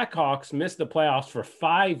 The Blackhawks missed the playoffs for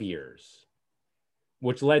 5 years,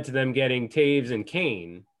 which led to them getting Taves and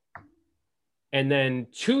Kane. And then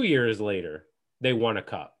 2 years later, they won a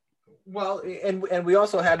cup. Well, and we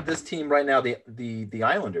also have this team right now, the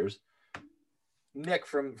Islanders. Nick,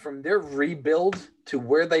 from their rebuild to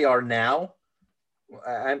where they are now,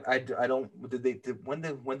 I don't. When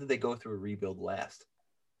did they go through a rebuild last?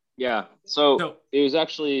 Yeah, so it was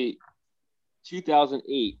actually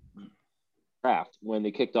 2008 draft when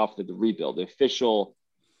they kicked off the rebuild, the official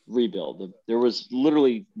rebuild. There was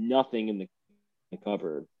literally nothing in the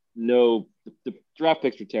cupboard. No, the draft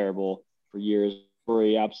picks were terrible for years.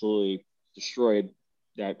 He absolutely destroyed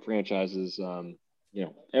that franchise's,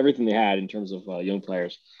 everything they had in terms of young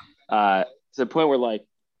players. To the point where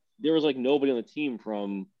there was nobody on the team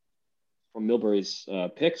from Milbury's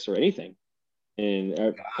picks or anything. And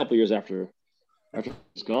a couple of years after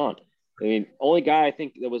he's gone, I mean, only guy I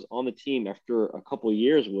think that was on the team after a couple of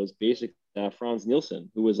years was basically Franz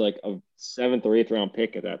Nielsen, who was like a 7th or 8th round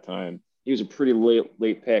pick at that time. He was a pretty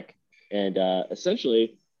late pick. And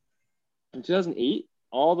essentially, in 2008,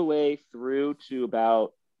 all the way through to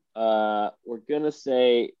about, we're going to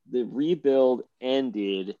say the rebuild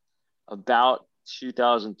ended about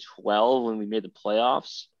 2012 when we made the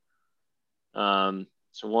playoffs.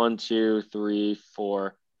 So 1, 2, 3,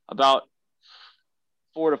 4, about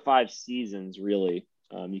 4 to 5 seasons, really.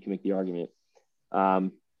 You can make the argument.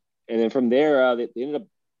 And then from there, they ended up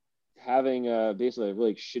having basically a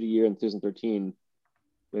really shitty year in 2013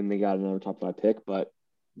 when they got another top 5 pick, but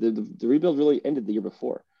the rebuild really ended the year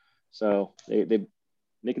before. So they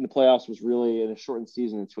making the playoffs was really in a shortened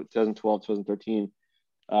season in 2012, 2013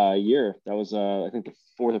 year. That was I think the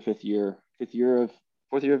fourth year of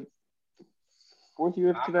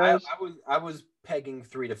 2000. I was pegging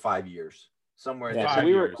 3 to 5 years. Somewhere. Yeah, so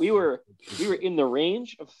we were in the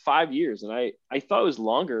range of 5 years, and I thought it was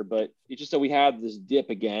longer, but it's just that we had this dip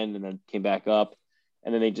again and then came back up.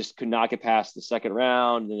 and then they just could not get past the second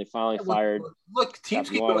round. And then they finally fired. Look, teams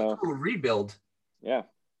can go through a rebuild. Yeah.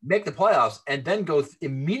 Make the playoffs and then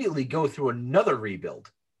immediately go through another rebuild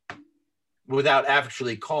without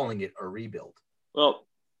actually calling it a rebuild. Well,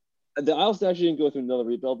 the Isles actually didn't go through another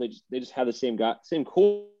rebuild. They just had the same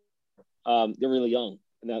core. They're really young.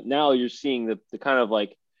 And now you're seeing the kind of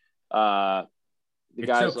like the it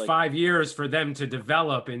guys took 5 years for them to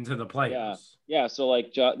develop into the playoffs. Yeah. So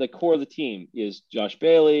like the core of the team is Josh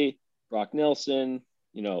Bailey, Brock Nelson,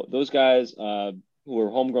 those guys who were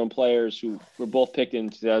homegrown players who were both picked in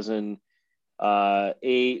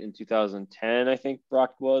 2008 and 2010. I think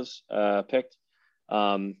Brock was picked.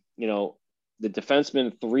 The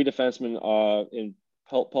defensemen, 3 defensemen in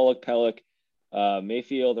Pollock, Pellick,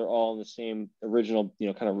 Mayfield, they're all in the same original,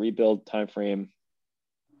 kind of rebuild time frame.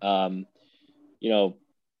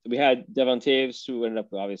 We had Devon Taves, who ended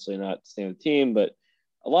up obviously not staying with the team, but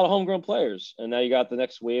a lot of homegrown players. And now you got the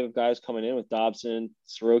next wave of guys coming in with Dobson,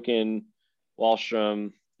 Sorokin,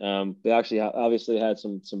 Wahlstrom. They actually obviously had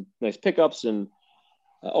some nice pickups. And,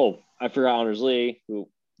 I forgot Honors Lee, who,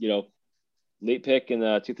 late pick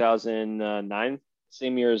in 2009,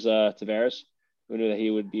 same year as Tavares. Who knew that he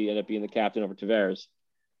would end up being the captain over Tavares.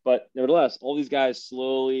 But nevertheless, all these guys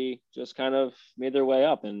slowly just kind of made their way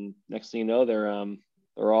up. And next thing you know, they're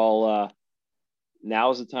all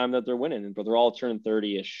now is the time that they're winning, but they're all turning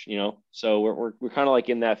 30-ish, So we're kind of like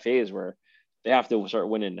in that phase where they have to start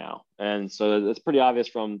winning now. And so it's pretty obvious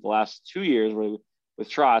from the last 2 years with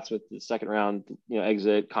Trotz, with the second round,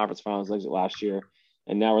 exit, conference finals exit last year.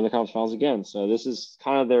 And now we're in the conference finals again. So this is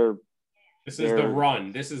kind of this is the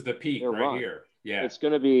run. This is the peak right run. Here. Yeah. It's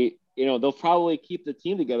going to be, they'll probably keep the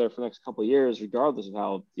team together for the next couple of years, regardless of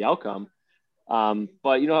how the outcome.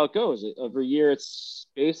 But you know how it goes. Every year, it's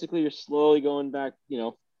basically you're slowly going back.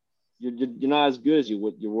 You're not as good as you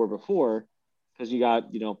were before because you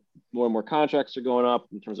got more and more contracts are going up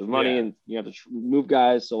in terms of money, and you have to move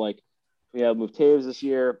guys. So like we have moved Taves this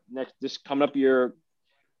year. This coming up year,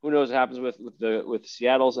 who knows what happens with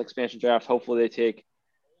Seattle's expansion draft? Hopefully they take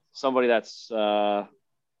somebody that's got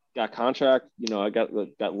contract,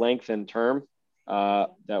 got length and term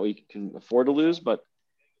that we can afford to lose, but.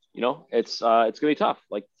 It's gonna be tough.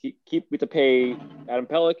 Like we have to pay Adam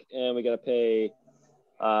Pellick and we got to pay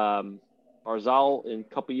Barzal in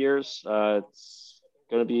a couple years. It's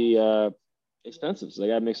gonna be expensive, so they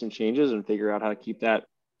got to make some changes and figure out how to keep the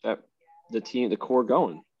core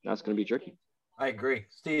going. That's gonna be tricky. I agree,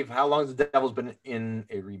 Steve. How long has the Devils been in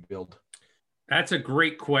a rebuild? That's a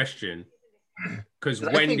great question. Because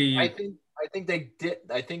I think they did.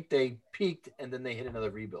 I think they peaked and then they hit another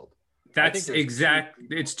rebuild. That's exact.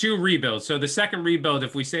 It's 2 rebuilds. So the second rebuild,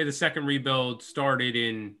 if we say the second rebuild started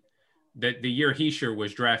in the year Heischer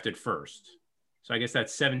was drafted first. So I guess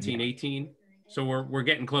that's 17, 18. So we're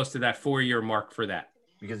getting close to that 4-year mark for that.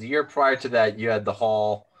 Because the year prior to that, you had the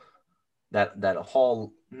Hall, that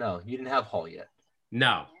Hall. No, you didn't have Hall yet.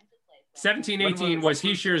 No. 17, 18 was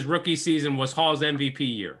Heischer's rookie season, was Hall's MVP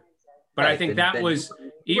year. But right, I think that was,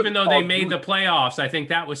 even though they made the playoffs, I think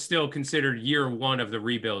that was still considered year 1 of the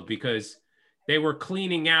rebuild because they were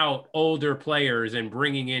cleaning out older players and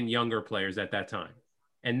bringing in younger players at that time.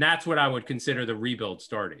 And that's what I would consider the rebuild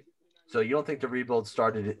starting. So you don't think the rebuild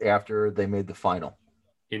started after they made the final?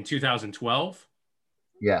 In 2012?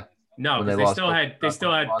 Yeah. No, because they still had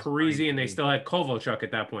Parise and they still had Kovalchuk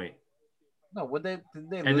at that point. No, would they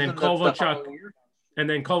and then Kovalchuk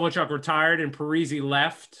retired and Parise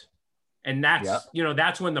left. And that's,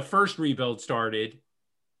 that's when the first rebuild started.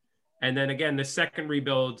 And then again, the second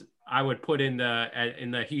rebuild, I would put in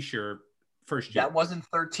the Heischer first year. That wasn't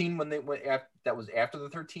 13 when they went after, that was after the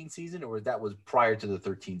 13 season, or that was prior to the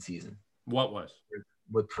 13 season? What was?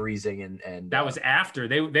 With Parise and that was after.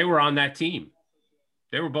 They were on that team.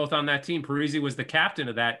 They were both on that team. Parise was the captain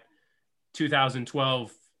of that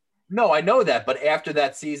 2012. No, I know that, but after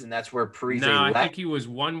that season, that's where Parise left. I think he was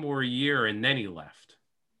one more year and then he left.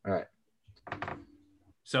 All right.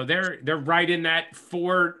 So they're right in that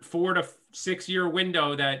 4 to 6 year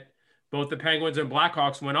window that both the Penguins and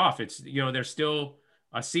Blackhawks went off. It's, they're still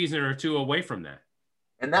a season or 2 away from that.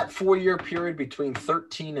 And that 4-year period between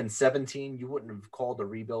 13 and 17, you wouldn't have called a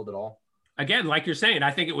rebuild at all? Again, like you're saying,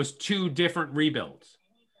 I think it was 2 different rebuilds.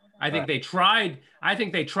 I think they tried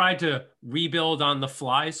to rebuild on the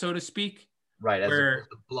fly, so to speak. Right, as opposed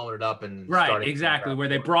to blowing it up and right, exactly, where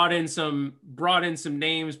they brought in some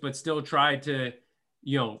names, but still tried to,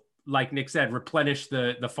 like Nick said, replenish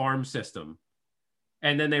the farm system.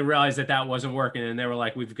 And then they realized that wasn't working, and they were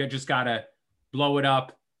like, we've just got to blow it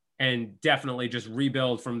up and definitely just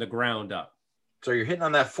rebuild from the ground up. So you're hitting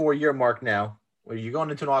on that 4-year mark now. where you're going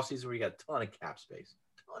into an offseason where you got a ton of cap space.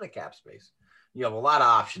 You have a lot of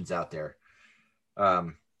options out there.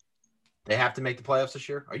 They have to make the playoffs this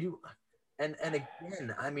year. Are you? And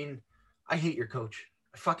again, I mean, I hate your coach.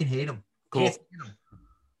 I fucking hate him. Cool. Can't stand him.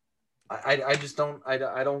 I just don't. I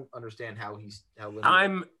don't understand how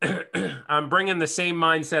limited. I'm bringing the same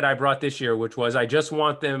mindset I brought this year, which was I just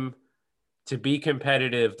want them to be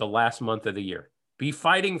competitive the last month of the year. Be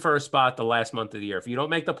fighting for a spot the last month of the year. If you don't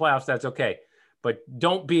make the playoffs, that's okay. But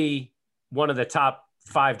don't be one of the top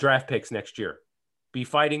 5 draft picks next year. Be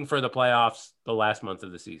fighting for the playoffs the last month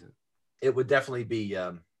of the season. It would definitely be.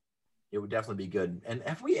 It would definitely be good. And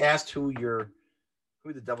have we asked who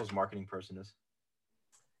the Devils marketing person is?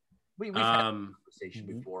 We've had a conversation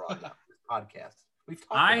before on this podcast. We've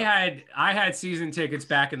talked I had season tickets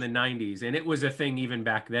back in the 90s, and it was a thing even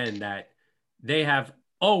back then that they have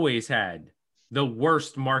always had the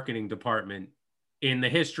worst marketing department in the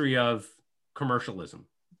history of commercialism.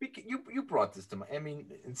 You brought this to my. I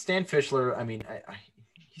mean, Stan Fischler. I mean,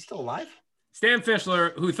 he's still alive. Stan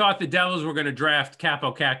Fischler, who thought the Devils were going to draft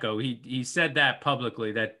Capo Caco, he said that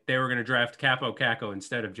publicly, that they were going to draft Capo Caco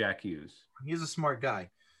instead of Jack Hughes. He's a smart guy.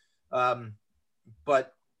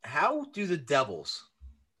 But how do the Devils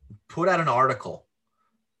put out an article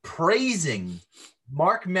praising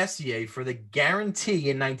Mark Messier for the guarantee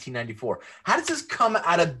in 1994? How does this come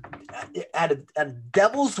out of a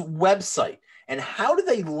Devils website? And how do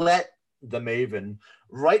they let the Maven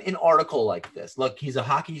write an article like this? Look, he's a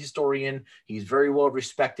hockey historian. He's very well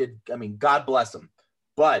respected. I mean, God bless him.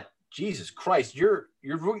 But Jesus Christ, you're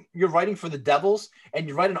writing for the Devils and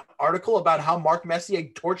you write an article about how Mark Messier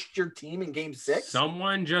torched your team in Game 6?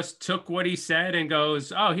 Someone just took what he said and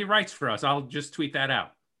goes, "Oh, he writes for us. I'll just tweet that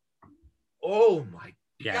out." Oh my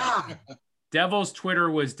God. Devils Twitter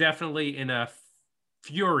was definitely in a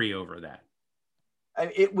fury over that.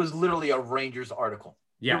 It was literally a Rangers article.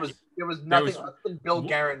 Yeah. There was nothing other than Bill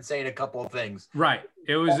Guerin saying a couple of things. Right.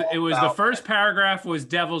 It was the first paragraph was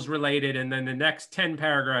Devils related, and then the next 10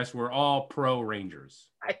 paragraphs were all pro Rangers.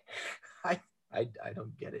 I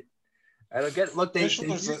don't get it. I don't get it. Look, they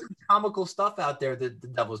do some comical stuff out there, the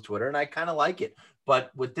Devils Twitter, and I kind of like it. But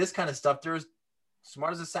with this kind of stuff, they're as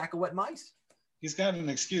smart as a sack of wet mice. He's got an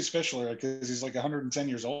excuse, Fischler, because he's like 110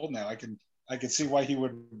 years old now. I can see why he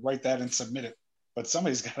would write that and submit it. But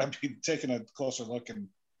somebody's got to be taking a closer look and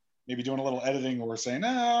maybe doing a little editing or saying,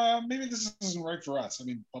 maybe this isn't right for us. I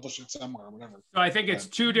mean, publish it somewhere or whatever. So I think it's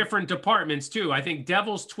two different departments too. I think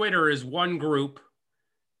Devils Twitter is one group,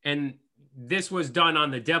 and this was done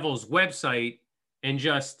on the Devils website, and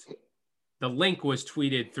just the link was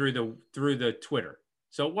tweeted through the Twitter.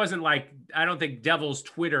 So it wasn't like, I don't think Devils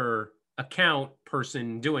Twitter account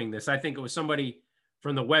person doing this. I think it was somebody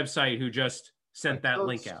from the website who just sent that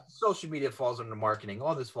link out. Social media falls under marketing.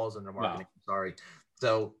 All this falls under marketing. Wow. Sorry.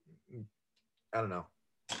 So I don't know.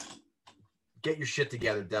 Get your shit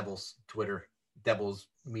together, Devils Twitter, Devils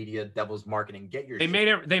media, Devils marketing. They made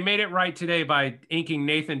it right today by inking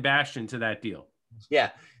Nathan Bastian to that deal.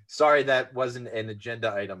 Yeah. Sorry, that wasn't an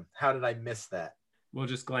agenda item. How did I miss that? We'll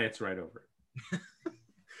just glance right over it.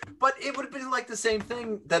 But it would have been like the same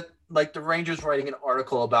thing that like the Rangers writing an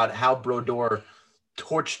article about how Brodeur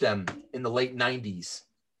torched them in the late 90s.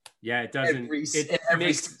 Yeah, it doesn't.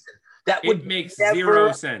 It makes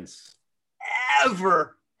zero sense.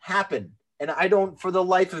 Ever happen. And I don't, for the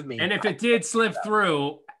life of me. And if it did slip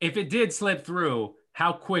through,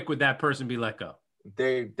 how quick would that person be let go?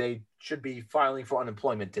 They should be filing for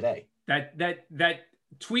unemployment today. That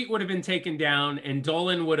tweet would have been taken down, and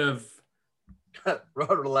Dolan would have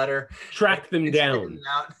wrote a letter, tracked them down.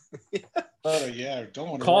 Oh yeah,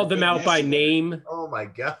 called them out by name. Oh my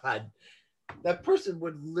God, that person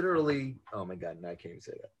would literally. Oh my God, no, I can't even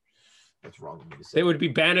say that. That's wrong of me to say. They would be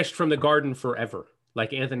banished from the Garden forever,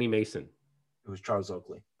 like Anthony Mason. It was Charles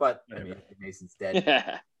Oakley, but I mean, Anthony Mason's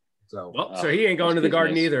dead. So he ain't going to the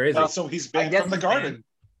Garden either, is he? So he's banned from the Garden. Banned.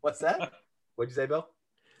 What's that? What'd you say, Bill?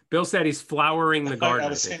 Bill said he's flowering the Garden. I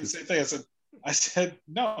was saying the same thing. I said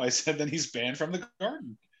no. I said then he's banned from the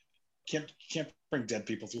Garden. Can't bring dead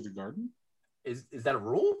people through the Garden. Is that a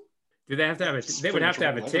rule? Do they have to have They would have to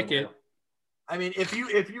have a ticket. I mean, if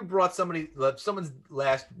you brought someone's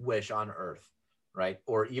last wish on Earth, right,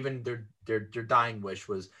 or even their dying wish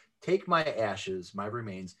was take my ashes, my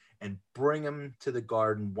remains, and bring them to the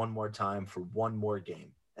Garden one more time for one more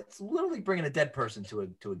game. That's literally bringing a dead person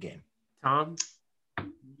to a game. Tom,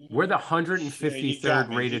 we're the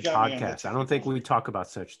 153rd rated podcast. I don't think we talk about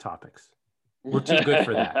such topics. We're too good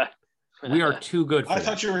for that. We are too good for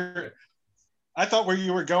that. I thought where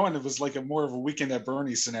you were going, it was like a more of a Weekend at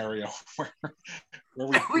Bernie's scenario where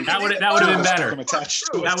we That would have been better. Attached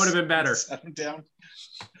to That us would have been better. Set him down.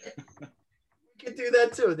 We could do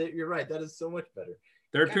that too. You're right. That is so much better.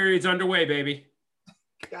 Third period's underway, baby.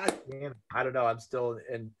 God damn. I don't know. I'm still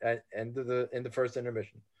in the first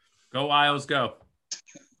intermission. Go Isles, go.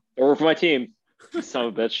 Over for my team. Son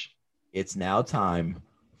of a bitch. It's now time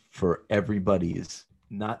for everybody's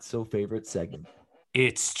not so favorite segment.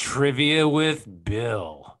 It's trivia with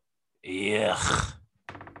Bill. Yuck.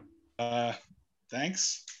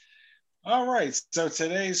 Thanks. All right. So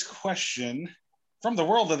today's question from the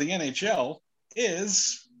world of the NHL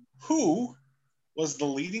is, who was the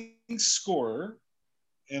leading scorer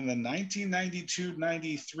in the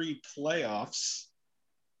 1992-93 playoffs?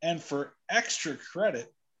 And for extra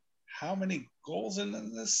credit, how many goals and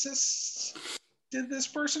assists did this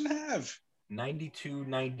person have?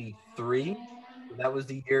 92-93. That was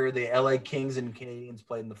the year the LA Kings and Canadiens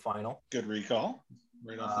played in the final. Good recall.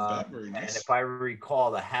 Right off the bat. Very nice. And if I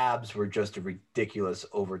recall, the Habs were just a ridiculous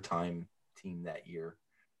overtime team that year.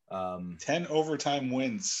 10 overtime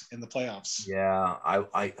wins in the playoffs. Yeah,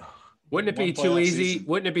 I Wouldn't it be One too playoff easy? season.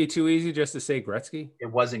 Wouldn't it be too easy just to say Gretzky? It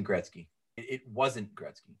wasn't Gretzky. It wasn't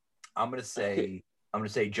Gretzky. I'm gonna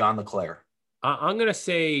say John LeClaire. I'm gonna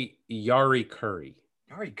say Yari Curry.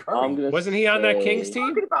 Yari I'm Curry. gonna Wasn't he on that say- Kings team?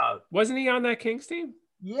 Talking about? Wasn't he on that Kings team?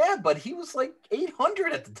 Yeah, but he was like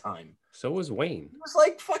 800 at the time. So was Wayne. He was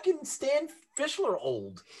like fucking Stan Fischler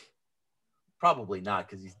old. Probably not,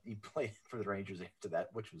 because he played for the Rangers after that,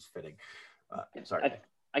 which was fitting. Sorry.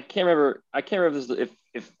 I can't remember. I can't remember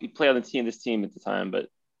if he played on this team at the time, but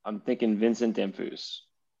I'm thinking Vincent Damphousse.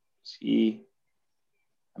 Was he?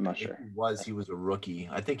 I'm not sure. He was a rookie.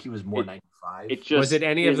 I think he was more 95. It just Was it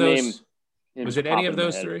any of his those? name Was it popped any of in my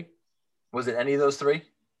those head. three? Was it any of those three?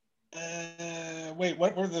 Wait,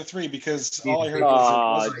 what were the three? Because all I heard Oh,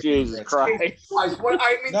 was it wasn't Jesus Wayne Gretzky. Christ!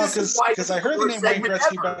 No, because I heard the name Wayne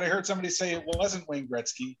Gretzky, but I heard somebody say it wasn't Wayne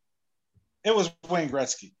Gretzky. It was Wayne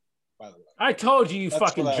Gretzky, by the way. I told you, you That's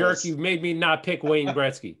fucking what I jerk. was- You made me not pick Wayne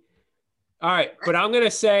Gretzky. All right, but I'm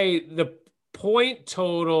gonna say the point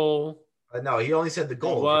total No, he only said the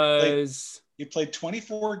goal. was He played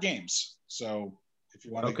 24 games. So if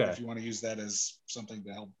you want to, Okay. if you want to use that as something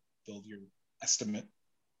to help build your estimate,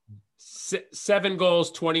 7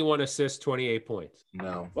 goals, 21 assists, 28 points.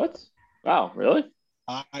 No. What? Wow, really?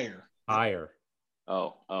 higher. Higher.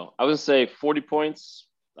 Oh. I was gonna say 40 points.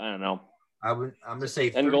 I don't know. I'm gonna say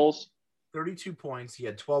 10 goals. 32 points. He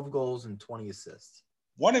had 12 goals and 20 assists.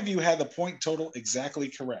 One of you had the point total exactly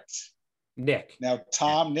correct. Nick. Now,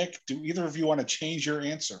 Tom, Nick, do either of you want to change your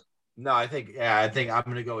answer? No, I think I'm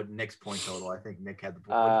gonna go with Nick's point total. I think Nick had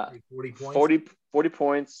the what did you say, 40 points. 40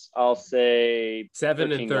 points. I'll say 7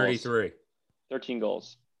 13 and goals. 33. 13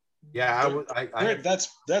 goals. Yeah, I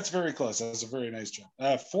That's very close. That was a very nice job.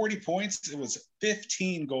 40 points. It was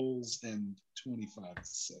 15 goals and 25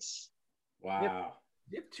 assists Wow.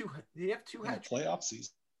 you have two in the hat playoff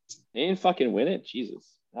season. They didn't fucking win it.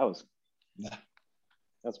 Jesus, that's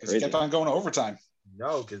Because crazy. it kept on going to overtime.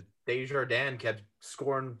 No, because Desjardins kept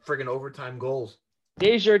scoring friggin' overtime goals.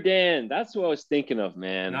 Desjardins. That's what I was thinking of,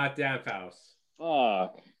 man. Not Danfouse.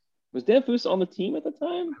 Fuck. Was Danfoose on the team at the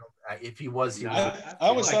time? If he was, he was. I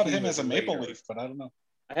always like thought of he him was as a Maple later. Leaf, but I don't know.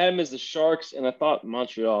 I had him as the Sharks, and I thought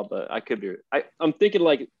Montreal, but I could be. I'm thinking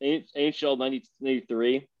like NHL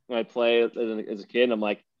 93 when I play as a kid. And I'm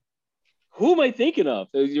like, who am I thinking of?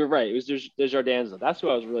 You're right. It was Desjardins. That's who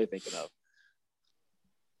I was really thinking of.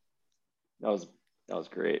 That was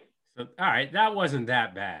great. So, all right, that wasn't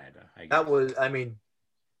that bad. I guess. That was, I mean,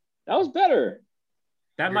 That was better.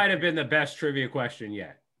 That might have been the best trivia question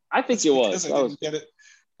yet. I think That's it was. because I didn't get it.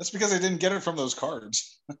 That's because I didn't get it from those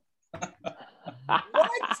cards. I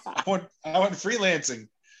went freelancing.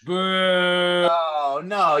 Boo. oh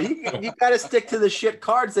no, you got to stick to the shit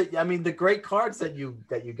cards the great cards that you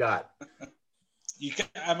got.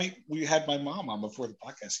 We had my mom on before the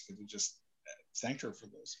podcast. You could have just thanked her for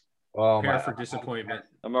those. Oh Prepare for disappointment.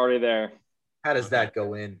 I'm already there. How does that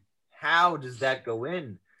go in? How does that go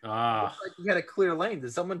in? Ah, Looks like you got a clear lane.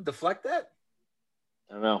 Did someone deflect that?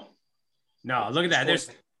 I don't know. no, look at that. There's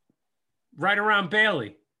right around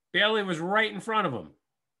Bailey. Bailey was right in front of him.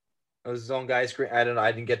 It was his own guy's screen. I don't know.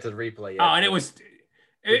 I didn't get to the replay yet. Oh, and it was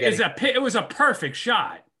a perfect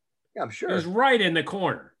shot. Yeah, I'm It sure. was right in the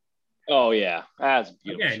corner. Oh yeah, that's a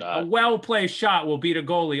beautiful Again, shot. a well-placed shot will beat a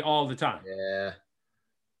goalie all the time. Yeah.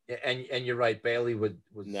 And you're right. Bailey was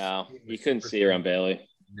No, was you couldn't super see around Bailey.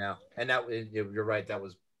 No, and you're right. That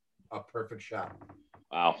was a perfect shot.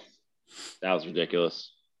 Wow, that was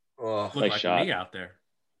ridiculous. Oh, Looked Nice like shot. me out there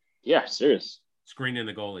Yeah, serious. screening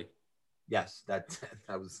the goalie. Yes, that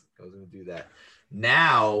I was going to do that.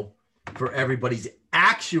 Now for everybody's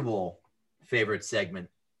actual favorite segment,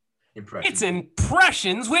 impressions. It's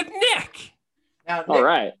Impressions with Nick. Now, Nick, All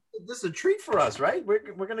right. this is a treat for us, right? We're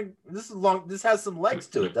gonna. This is long. This has some legs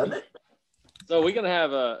to it, doesn't it? So we're gonna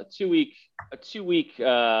have a two week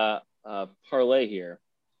parlay here.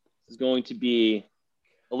 This is going to be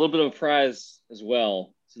a little bit of a prize as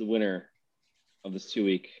well to the winner of this 2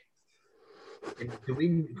 week. Can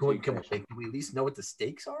we at least know what the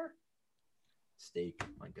stakes are? Steak,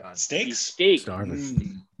 my God. Steaks? Steak.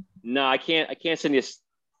 Mm. No, I can't send you.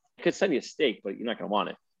 I could send you a steak, but you're not gonna want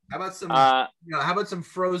it. How about some? How about some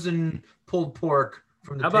frozen pulled pork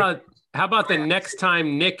from the? How about the next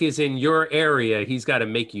time Nick is in your area, he's got to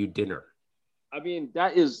make you dinner. I mean,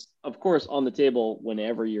 that is, of course, on the table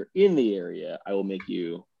whenever you're in the area. I will make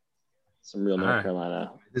you some real North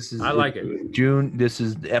Carolina. I like it. June. This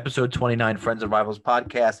is episode 29, Friends and Rivals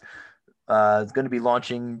podcast. It's going to be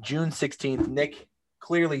launching June 16th. Nick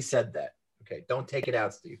clearly said that. Okay, don't take it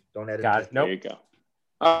out, Steve. Don't edit it. Nope. There you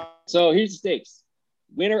go. So here's the stakes.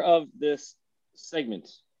 Winner of this segment,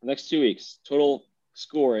 the next 2 weeks, total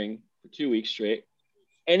scoring for 2 weeks straight.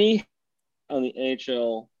 Any on the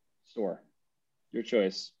NHL store. Your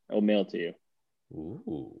choice. I will mail it to you.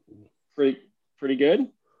 Ooh. Pretty good?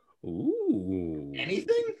 Ooh.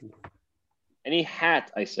 Anything? Any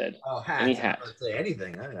hat, I said. Oh, hat. Any hat. Say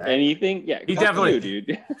anything. Anything? Yeah. He fuck definitely- you,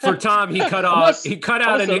 dude. For Tom, he cut off. He cut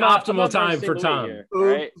out in the optimal time for Tom. Here, all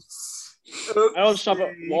right? I don't shop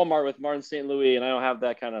at Walmart with Martin St. Louis, and I don't have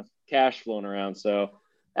that kind of cash flowing around. So,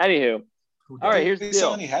 anywho, all right, here's the They sell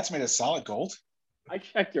deal. any hats made of solid gold? I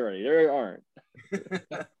checked already. There aren't.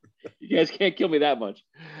 You guys can't kill me that much.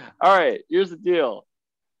 All right, here's the deal.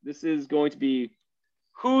 This is going to be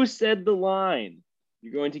who said the line?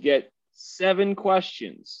 You're going to get 7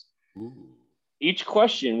 questions. Ooh. Each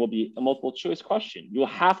question will be a multiple choice question. You'll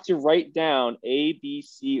have to write down A, B,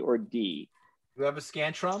 C, or D. Do you have a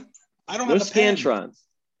Scantron? I don't No have a pen. Scantrons.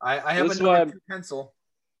 I have This a is why number 2 pencil.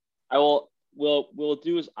 I will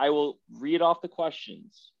read off the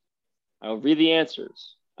questions. I will read the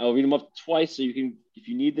answers. I will read them up twice so you can, if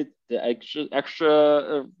you need the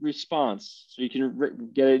extra response, so you can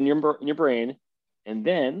get it in your brain, and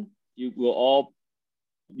then you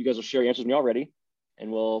guys will share your answers when you're all ready,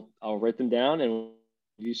 and I'll write them down and we'll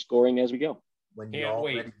be scoring as we go. When you're Can't all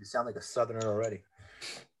wait. ready, you sound like a Southerner already.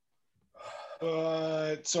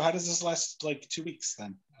 So how does this last like 2 weeks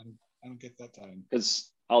then? I don't get that time. Because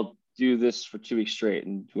I'll do this for 2 weeks straight,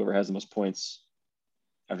 and whoever has the most points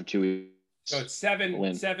after 2 weeks. So it's 7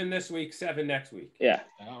 Win. this week, 7 next week. Yeah,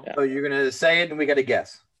 Oh. Yeah. So you're gonna say it, and we got to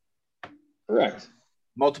guess. correct.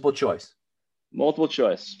 Multiple choice. Multiple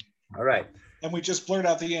choice. All right. And we just blurt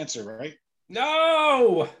out the answer, right?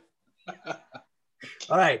 No.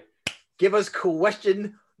 All right. Give us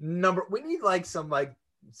question number. We need something. We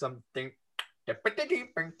need some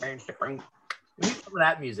of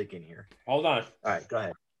that music in here. Hold on. All right, go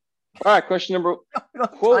ahead. All right, question number, We don't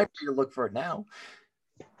have Quote. time for you to look for it now.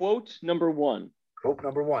 quote number 1. Quote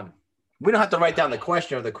number 1. We don't have to write down the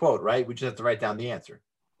question or the quote, right? We just have to write down the answer.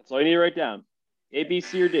 That's all you need to write down. A, B,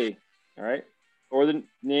 C, or D. All right? Or the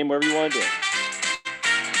name, whatever you want to do.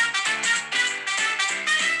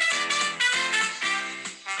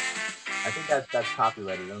 I think that's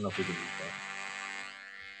copyrighted. I don't know if we can use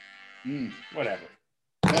that. Whatever.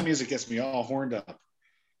 That music gets me all horned up.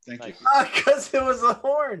 Thank you. Because it was a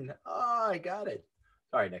horn. Oh, I got it.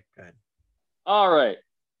 Sorry, Nick. Go ahead. All right.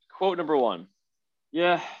 Quote number 1.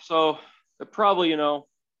 Yeah, so they're probably, the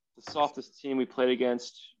softest team we played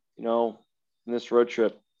against, in this road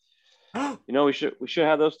trip. We should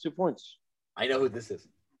have those 2 points. I know who this is.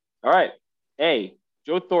 All right. A,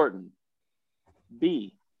 Joe Thornton.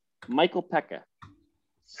 B, Michael Pekka.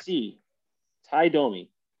 C, Ty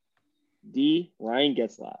Domi. D, Ryan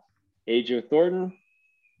Getzlaff. A, Joe Thornton.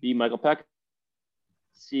 B, Michael Pekka.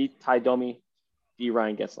 C, Ty Domi. D,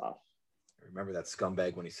 Ryan Getzlaff. I remember that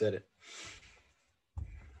scumbag when he said it.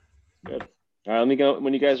 Good. All right, let me go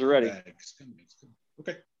when you guys are ready.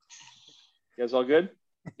 Okay. You guys all good?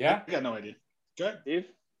 Yeah. I got no idea. Good. Steve?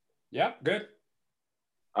 Yeah. Good.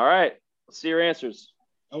 All right. Let's see your answers.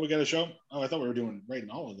 Oh, we got to show 'em? Oh, I thought we were writing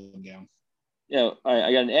all of them down. Yeah. All right.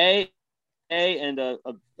 I got an A, and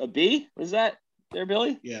a B. What is that there,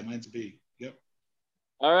 Billy? Yeah, mine's a B. Yep.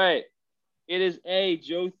 All right. It is A,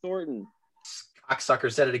 Joe Thornton.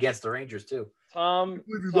 Cocksucker said it against the Rangers, too. Tom,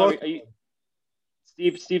 are you,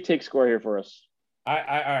 Steve, take score here for us. All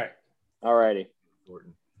right. All righty.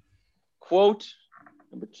 Thornton. Quote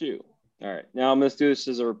number 2. All right. Now I'm going to do this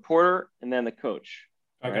as a reporter and then the coach.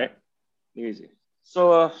 Okay. All right. Easy.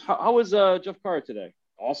 So how was Jeff Carr today?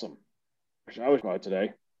 Awesome. Actually, I was about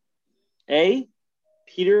today. A.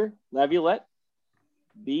 Peter Laviolette.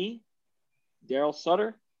 B. Daryl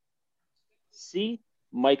Sutter. C.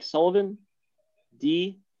 Mike Sullivan.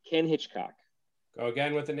 D. Ken Hitchcock. Go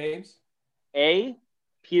again with the names. A.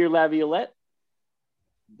 Peter Laviolette.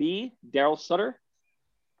 B. Daryl Sutter.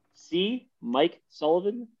 C. Mike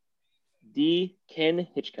Sullivan. D. Ken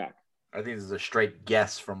Hitchcock. I think this is a straight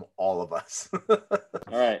guess from all of us. All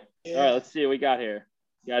right. All right. Let's see what we got here.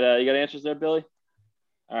 You got answers there, Billy?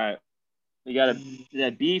 All right. You got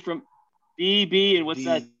that B from B, and what's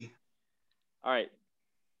that? All right.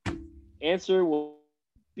 Answer will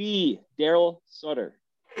be Daryl Sutter.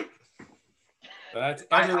 That's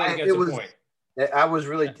everyone gets a point. It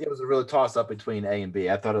was a real toss up between A and B.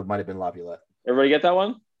 I thought it might have been Laviolette. Everybody get that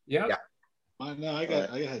one? Yeah. No, I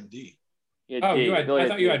had D. Oh, D. I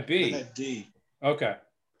thought you had B. I had D. Okay.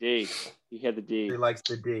 D. You had the D. He likes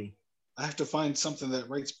the D. I have to find something that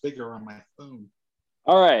writes bigger on my phone.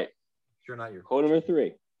 All right. Sure, not your Quote number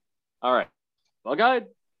 3. All right. Bug guide.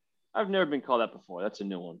 I've never been called that before. That's a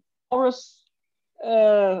new one. Walrus.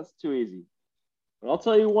 That's too easy. But I'll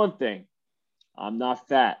tell you one thing. I'm not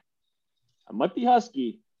fat. I might be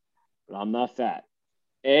husky, but I'm not fat.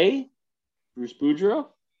 A. Bruce Boudreau.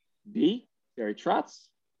 B. Barry Trotz.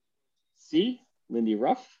 C. Lindy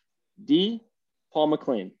Ruff. D. Paul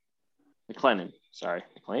McLean. McLennan. Sorry.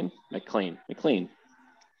 McLean? McLean.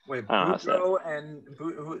 Wait, I don't know Boudreaux and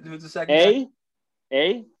who's the second guy?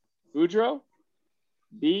 A. Boudreau.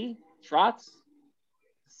 B. Trotz.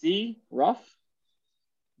 C. Ruff.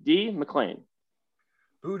 D. McLean.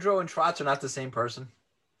 Boudreaux and Trotz are not the same person.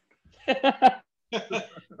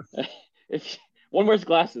 If one wears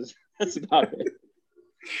glasses, that's about it.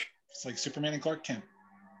 It's like Superman and Clark Kent.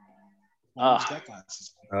 Ah. Got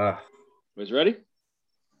glasses. Was ready?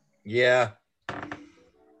 Yeah.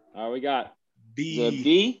 All right, we got B. the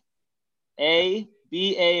B, A,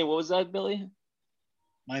 B, A. What was that, Billy?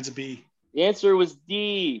 Mine's a B. The answer was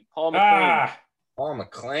D. Paul McLean. Paul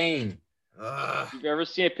McLean. If you've ever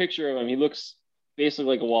seen a picture of him, he looks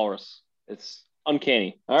basically like a walrus. It's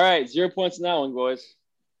uncanny. All right, 0 points in that one, boys.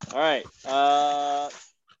 All right.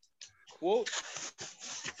 Quote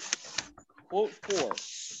 4.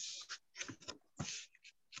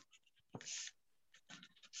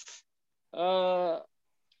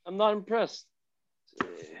 I'm not impressed.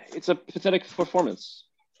 It's a pathetic performance.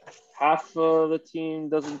 Half of the team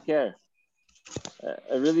doesn't care.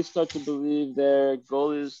 I really start to believe their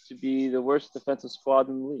goal is to be the worst defensive squad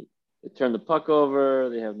in the league. They turn the puck over.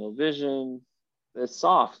 They have no vision. They're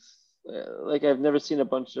soft. Like I've never seen a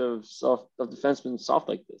bunch of defensemen soft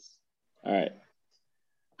like this. All right.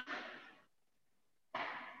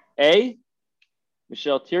 A.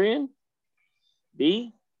 Michelle Tyrion.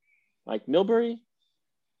 B. Mike Milbury.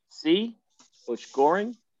 C. Butch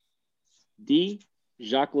Goring. D.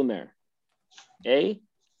 Jacques Lemaire. A.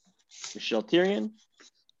 Michelle Tyrion.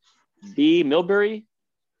 B. Milbury.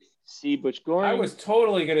 C. Butch Goring. I was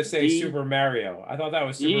totally going to say D. Super Mario. I thought that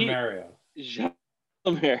was Super Mario. Jacques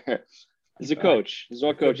Lemaire. He's a coach. He's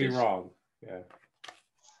all coaches. Could be wrong. Yeah.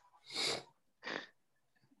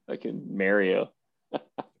 Fucking Mario.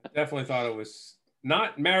 Definitely thought it was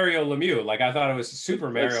not Mario Lemieux. Like I thought it was Super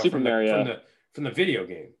Mario, Super Mario. From the video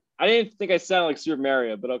game. I didn't think I sounded like Super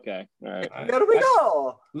Mario, but okay. All right. There we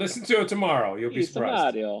go. Listen to it tomorrow. You'll be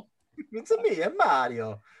surprised. Mario. It's me,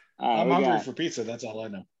 Mario. I'm hungry for pizza. That's all I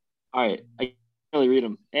know. All right. I can't really read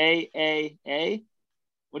them. A.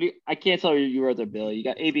 What do you? I can't tell you wrote there, Billy. You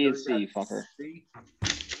got A, B, and C, you fucker.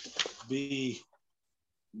 B.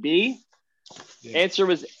 B. Yeah. Answer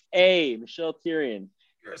was A. Michelle Tyrion.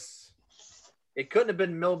 Yes. It couldn't have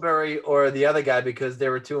been Milbury or the other guy because they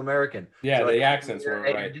were too American. Yeah, So the accents were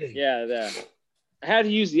right. Yeah. I had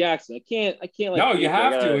to use the accent. I can't. Like, no, you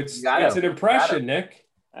have to. It's an impression, Nick.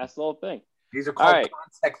 That's the whole thing. These are called right.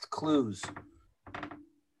 context clues.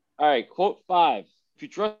 All right. Quote 5. If you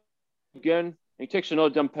trust again and he takes another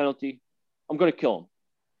dumb penalty, I'm gonna kill him.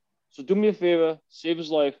 So do me a favor, save his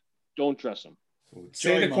life. Don't dress him.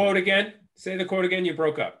 Say the quote again. Say the quote again. You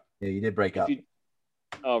broke up. Yeah, you did break up.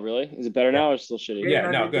 Oh, really? Is it better now or still shitty?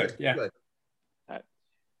 Yeah, no, good. Yeah. Good. All right.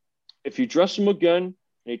 If you dress him again and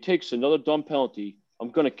he takes another dumb penalty,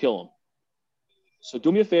 I'm going to kill him. So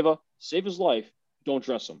do me a favor, save his life, don't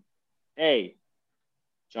dress him. A.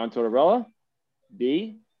 John Tortorella.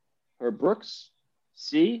 B. Herb Brooks.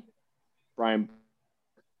 C. Brian.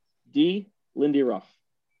 D. Lindy Ruff.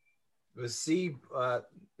 Was C?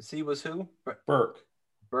 C was who? Burke.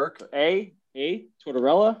 A.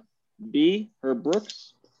 Tortorella. B. Herb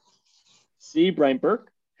Brooks. C. Brian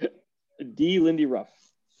Burke. D. Lindy Ruff.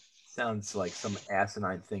 Sounds like some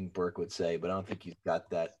asinine thing Burke would say, but I don't think he's got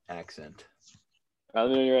that accent. Let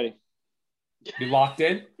me know when you're ready. You locked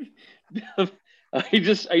in? Are you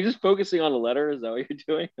just focusing on the letter? Is that what you're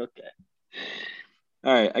doing? Okay.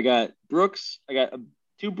 All right. I got Brooks. I got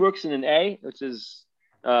 2 Brooks and an A, which is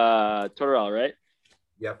Tortorella, right?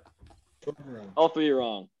 Yep. All 3 are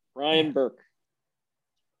wrong. Brian Burke.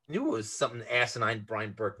 I knew it was something asinine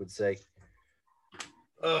Brian Burke would say.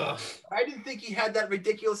 Ugh. I didn't think he had that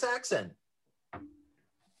ridiculous accent.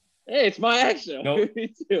 Hey, it's my accent. Nope.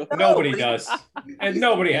 Me too. Nobody does. And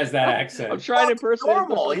nobody has that I'm accent. trying to Talks impersonate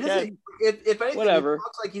normal. him He as much as I doesn't, if anything, Whatever. he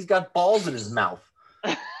talks like he's got balls in his mouth.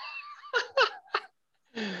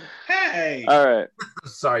 Hey. can. All right.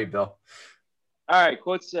 Sorry, Bill. All right.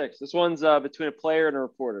 Quote 6. This one's between a player and a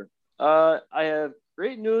reporter. I have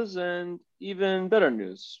great news and even better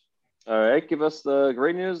news. All right. Give us the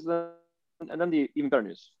great news and then the even better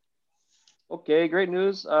news. Okay. Great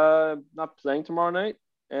news. Not playing tomorrow night.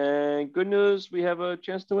 And good news, we have a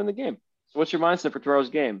chance to win the game. So what's your mindset for tomorrow's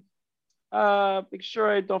game? Make sure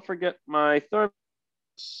I don't forget my thermos,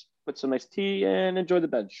 put some nice tea, and enjoy the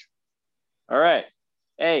bench. All right.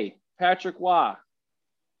 A, Patrick Waugh.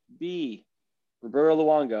 B, Roberto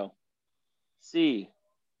Luongo. C,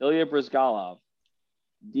 Ilya Brizgalov.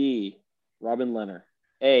 D, Robin Leonard.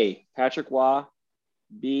 A, Patrick Waugh.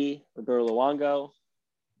 B, Roberto Luongo.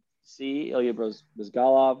 C, Ilya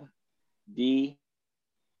Brizgalov. D,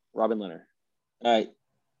 Robin Leonard. All right.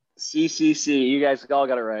 CCC. You guys all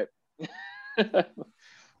got it right.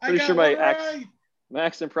 Pretty sure my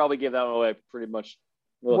accent probably gave that one away pretty much.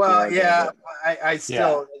 Well, yeah. I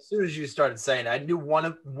still, as soon as you started saying it, I knew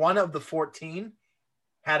one of the 14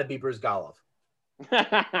 had to be Brizgalov.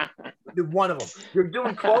 One of them. You're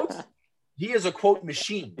doing quotes? He is a quote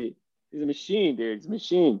machine. He's a machine, dude. He's a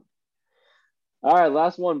machine. All right.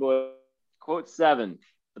 Last one, boy. Quote 7.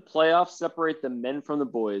 The playoffs separate the men from the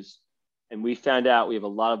boys, and we found out we have a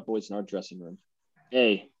lot of boys in our dressing room.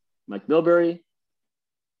 A, Mike Milbury.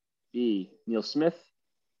 B, Neil Smith.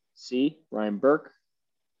 C, Ryan Burke.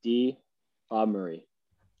 D, Bob Murray.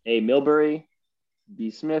 A, Milbury.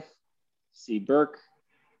 B, Smith. C, Burke.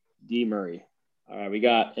 D, Murray. All right, we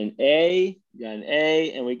got an A,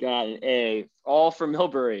 and we got an A, all from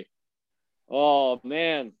Milbury. Oh,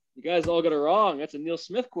 man. You guys all got it wrong. That's a Neil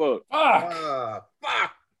Smith quote. Fuck.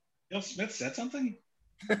 Fuck. Neil Smith said something?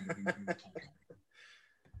 It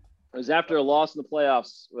was after a loss in the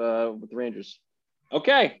playoffs with the Rangers.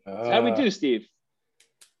 Okay. So how do we do, Steve?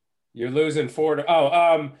 You're losing 4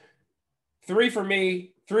 to 3 for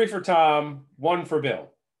me, 3 for Tom, 1 for Bill.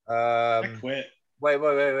 I quit.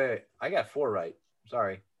 Wait. I got 4 right.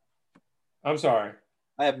 Sorry. I'm sorry.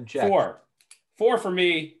 I haven't checked. 4 for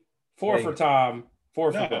me, 4 for Tom,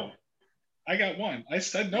 4 for No. Bill. I got 1. I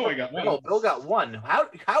said no. I got 1. No, Bill got 1. How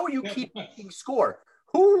are you keeping score?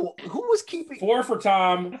 Who was keeping 4 for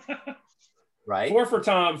Tom, right? 4 for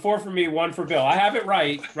Tom, 4 for me, 1 for Bill. I have it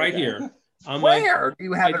right here. Where do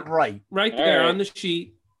you have it right? Right there All right. on the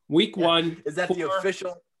sheet. Week 1. Is that 4, the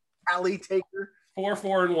official tally taker? 4,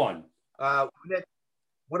 4, and 1. Nick,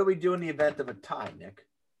 what do we do in the event of a tie, Nick?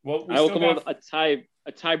 Well, we I will still come up got with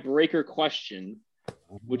a tiebreaker question,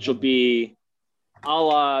 which will be a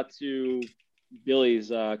la to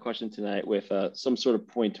Billy's question tonight with some sort of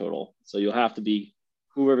point total. So you'll have to be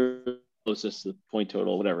whoever closest to the point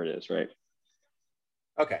total, whatever it is, right?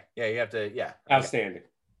 Okay. Yeah, you have to. Yeah. outstanding.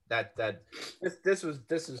 This was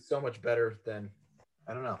so much better than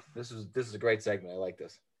I don't know. This is a great segment. I like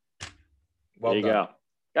this. Well there you done. go.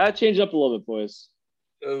 Gotta change up a little bit, boys.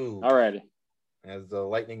 Ooh. All right. As the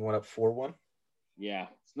Lightning went up 4-1. Yeah,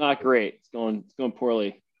 it's not great. It's going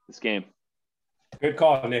poorly this game. Good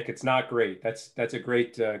call, Nick. It's not great. That's a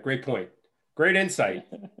great point. Great insight.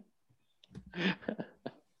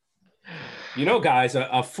 You know, guys, a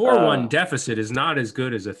 4-1 deficit is not as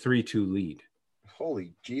good as a 3-2 lead.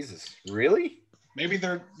 Holy Jesus! Really? Maybe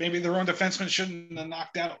their own defenseman shouldn't have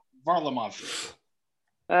knocked out Varlamov.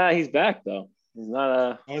 He's back though. He's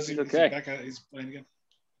not. Oh, is he, he's is he okay. back? He's playing again.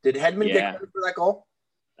 Did Hedman Yeah. get credit for that goal?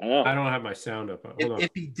 I know. I don't have my sound up. Hold on. If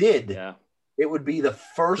he did, Yeah. it would be the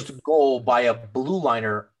first goal by a blue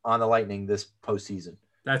liner on the Lightning this postseason.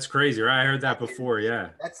 That's crazy, right? I heard that before. Yeah.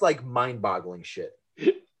 That's like mind-boggling shit.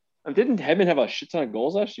 Didn't Hedman have a shit ton of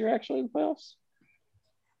goals last year? Actually, in the playoffs.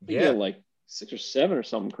 I think he had like 6 or 7 or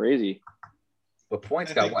something crazy. But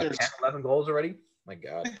points I got think what, there's- 10, 11 goals already? My I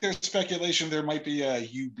God. think there's speculation there might be a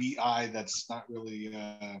UBI that's not really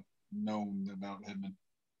known about Hedman.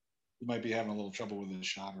 He might be having a little trouble with his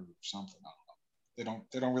shot or something. I don't know.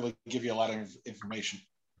 They don't really give you a lot of information.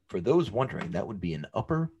 For those wondering, that would be an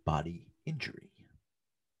upper body injury.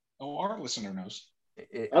 Oh, our listener knows.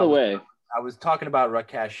 By the way, I was talking about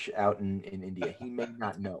Rakesh out in India. He may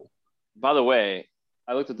not know. By the way,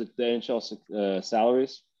 I looked at the NHL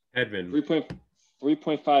salaries. Edmund.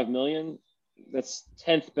 3.5 million. That's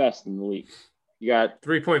 10th best in the league. You got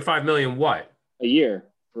 3.5 million what? a year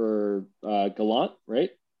for Gallant, right?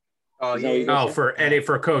 Oh, Is that what you guys for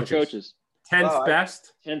For coaches. coaches. 10th Oh,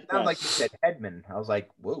 best. 10th Sounded best. like you said Hedman. I was like,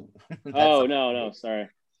 whoa. Oh, no, sorry.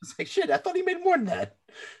 It's like, shit, I thought he made more than that.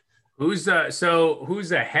 Who's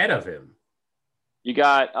ahead of him? You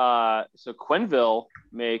got so Quenneville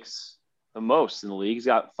makes the most in the league. He's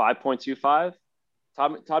got 5.25.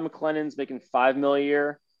 Todd McLennan's making $5 million a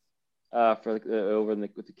year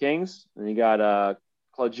with the Kings. And you got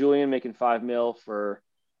Claude Julien making $5 million for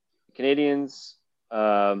the Canadians.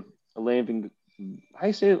 Elaine, how do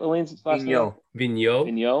you say Elaine's last name?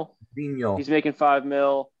 Vigneault. He's making $5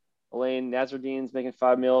 million. Elaine Nazardine's making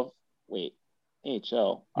 $5 million. Wait,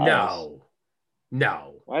 AHL. No.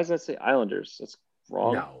 Why does that say Islanders? That's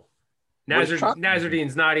wrong. No.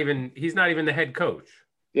 Nazardine's not even the head coach.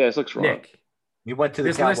 Yeah, this looks wrong. Nick. You went to the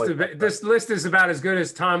This Cowboys. this list is about as good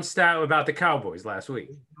as Tom's stat about the Cowboys last week.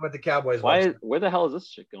 You went to Cowboys. Where the hell is this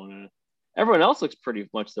shit going on? Everyone else looks pretty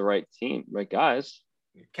much the right team, right guys?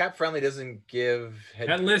 Cap Friendly doesn't give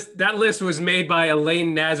That list was made by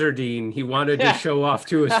Elaine Nazardine. He wanted to show off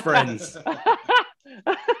to his friends.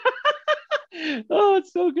 Oh,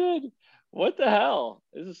 it's so good. What the hell?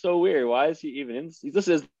 This is so weird. Why is he even in? This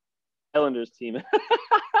is Islanders team.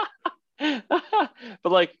 But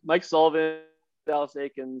like Mike Sullivan, Dallas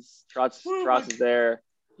Aikens, Trotz is there.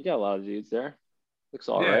 You got a lot of dudes there. Looks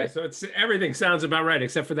all right. So everything sounds about right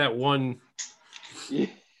except for that one.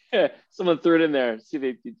 Yeah, someone threw it in there. See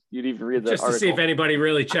if you'd even read the just article. To see if anybody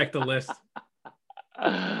really checked the list.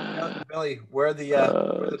 Billy, where are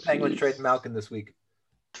the Penguins trading Malkin this week?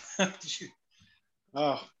 I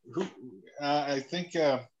think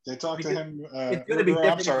they talked to him. It's going to be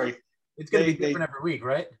different. I'm sorry. It's going to be different every week,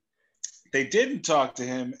 right? They didn't talk to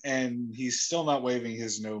him, and he's still not waiving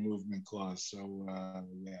his no movement clause. So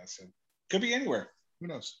so could be anywhere. Who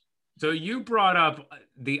knows? So you brought up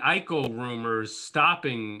the Eichel rumors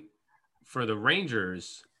stopping for the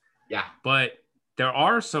Rangers. Yeah. But there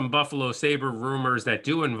are some Buffalo Sabre rumors that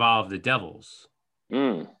do involve the Devils.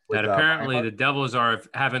 That apparently the Devils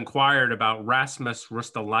have inquired about Rasmus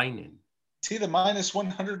Ristolainen. Is he the minus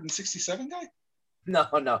 167 guy? No.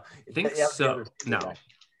 I think so. No.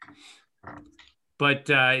 But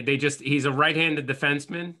he's a right-handed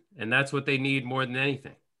defenseman, and that's what they need more than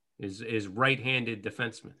anything is right-handed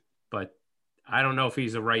defenseman. But I don't know if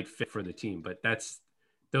he's a right fit for the team. But that's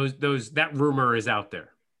that rumor is out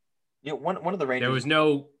there. Yeah, one of the Rangers.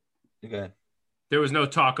 There was no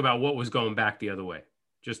talk about what was going back the other way.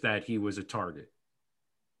 Just that he was a target.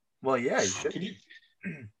 Well, yeah, he should. Can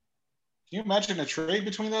you imagine a trade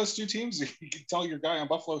between those two teams? You can tell your guy on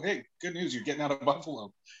Buffalo, hey, good news, you're getting out of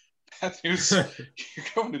Buffalo. Bad news, you're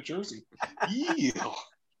going to Jersey. Ew.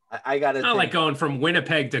 I got it. Not like going from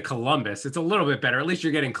Winnipeg to Columbus. It's a little bit better. At least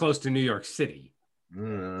you're getting close to New York City.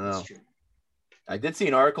 That's true. I did see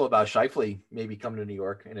an article about Scheifele maybe coming to New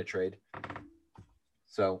York in a trade.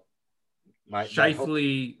 So,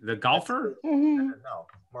 Scheifele, the golfer? No,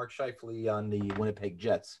 Mark Scheifele on the Winnipeg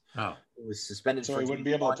Jets. Oh, he was suspended. So he wouldn't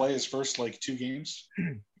be able to play his first 2 games.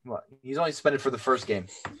 Well, he's only suspended for the first game.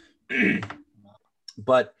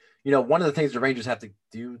 But one of the things the Rangers have to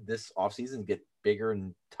do this offseason is get bigger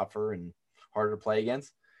and tougher and harder to play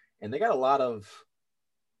against, and they got a lot of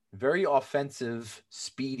very offensive,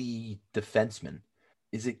 speedy defensemen.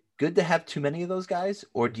 Is it good to have too many of those guys,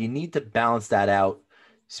 or do you need to balance that out?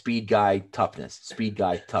 Speed guy, toughness, speed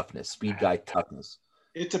guy, toughness, speed guy, toughness.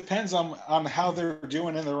 It depends on how they're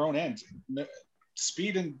doing in their own end.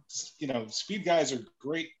 Speed and speed guys are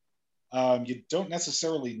great. You don't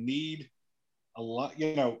necessarily need a lot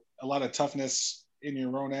of toughness in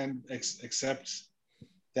your own end, except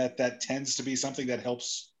that tends to be something that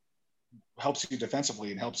helps you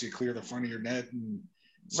defensively and helps you clear the front of your net. And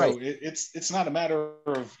so right. It's not a matter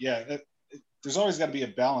of there's always got to be a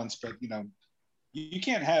balance, but you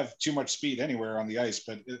can't have too much speed anywhere on the ice,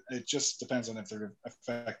 but it just depends on if they're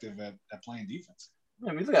effective at playing defense.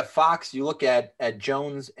 I mean, you look at Fox, you look at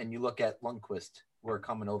Jones, and you look at Lundqvist, who are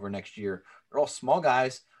coming over next year. They're all small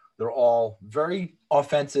guys. They're all very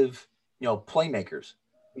offensive, playmakers.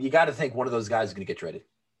 You got to think one of those guys is going to get traded.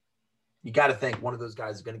 You got to think one of those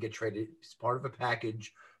guys is going to get traded as part of a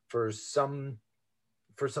package for some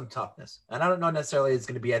toughness. And I don't know necessarily it's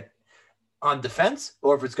going to be on defense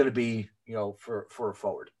or if it's going to be, for a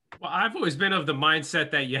forward. Well, I've always been of the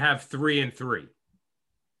mindset that you have 3 and 3.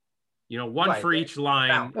 One right. for each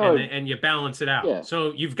line, and you balance it out. Yeah.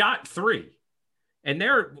 So you've got 3. And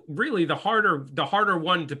they're really the harder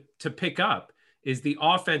one to pick up is the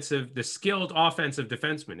skilled offensive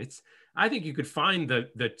defenseman. I think you could find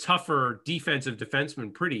the tougher defensive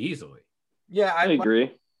defenseman pretty easily. Yeah, I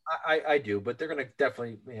agree. I do, but they're going to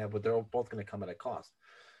definitely, but they're both going to come at a cost.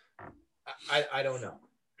 I don't know.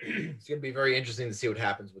 It's going to be very interesting to see what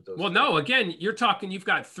happens with those. Well, no, again, you've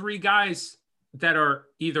got 3 guys that are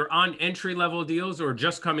either on entry-level deals or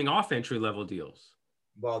just coming off entry-level deals.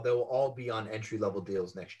 Well, they'll all be on entry-level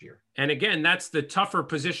deals next year. And again, that's the tougher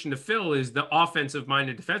position to fill is the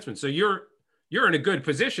offensive-minded defenseman. So you're in a good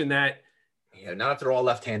position that. Yeah, not if they're all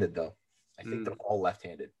left-handed, though. I think they're all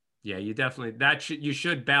left-handed. Yeah, you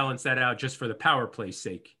should balance that out just for the power play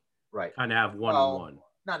sake. Right. Kind of have 1-1.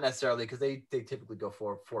 Not necessarily, because they typically go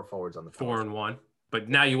four forwards on the 4-1. But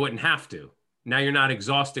now you wouldn't have to. Now you're not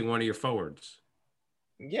exhausting one of your forwards.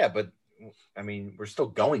 Yeah, but I mean, we're still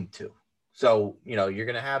going to. So, you're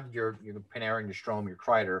going to have your Panarin, your Strome, your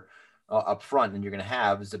Kreider up front, and you're going to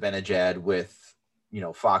have Zibanejad with,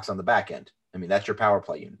 Fox on the back end. I mean, that's your power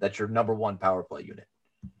play unit. That's your number 1 power play unit.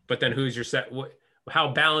 But then who's your how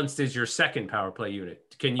balanced is your second power play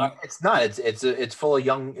unit? Can you? It's not. It's full of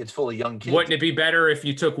young. It's full of young kids. Wouldn't it be better if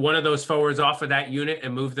you took one of those forwards off of that unit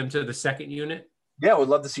and moved them to the second unit? Yeah, I would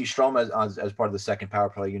love to see Strome as part of the second power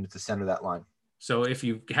play unit to center that line. So if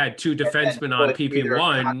you had 2 defensemen on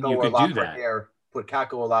PP1, you could do that. Put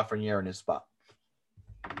Kakko or Lafreniere in his spot.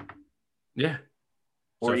 Yeah.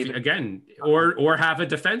 Or or have a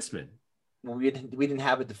defenseman. Well, we didn't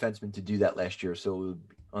have a defenseman to do that last year, so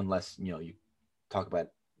unless you talk about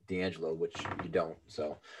D'Angelo, which you don't,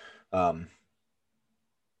 so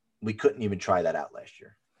we couldn't even try that out last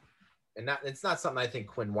year, and it's not something I think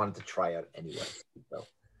Quinn wanted to try out anyway. So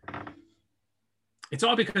it's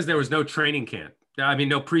all because there was no training camp. I mean,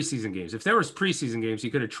 no preseason games. If there was preseason games, you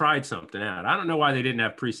could have tried something out. I don't know why they didn't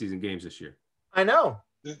have preseason games this year. I know.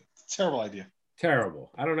 Terrible idea.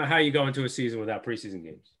 Terrible. I don't know how you go into a season without preseason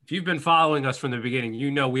games. If you've been following us from the beginning,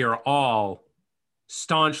 we are all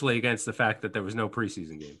staunchly against the fact that there was no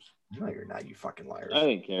preseason games. No, you're not, you fucking liars. I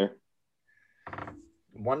didn't care.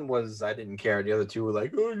 One was I didn't care. The other 2 were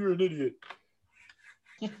like, oh, you're an idiot.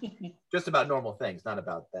 Just about normal things, not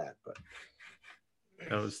about that. But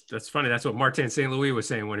that's funny. That's what Martin St. Louis was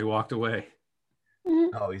saying when he walked away.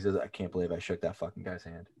 Oh, he says, I can't believe I shook that fucking guy's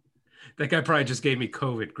hand. That guy probably just gave me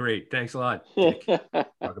COVID. Great. Thanks a lot. Talking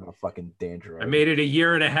about fucking danger. I made it a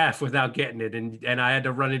year and a half without getting it. And I had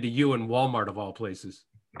to run into you in Walmart of all places.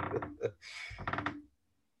 Yeah,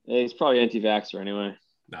 he's probably anti-vaxxer anyway.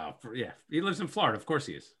 No, yeah. He lives in Florida. Of course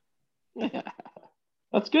he is.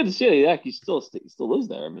 That's good to see. Yeah, he still lives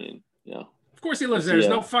there. I mean, Of course he lives there. There's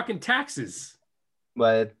no fucking taxes.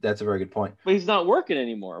 But that's a very good point. But he's not working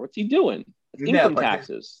anymore. What's he doing? It's income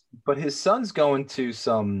taxes. But his son's going to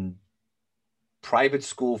some private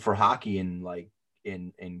school for hockey in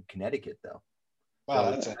Connecticut, though. Wow,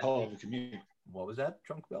 that's a hell of a commute. What was that,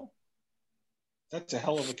 Drunk Bill? That's a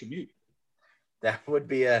hell of a commute. That would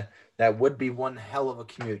be one hell of a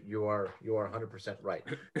commute. You are 100% right.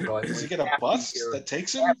 So does he get a bus that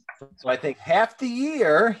takes him? So I think half the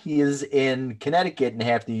year he is in Connecticut and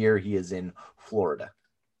half the year he is in Florida.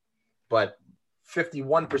 But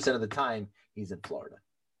 51% of the time he's in Florida.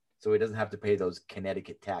 So he doesn't have to pay those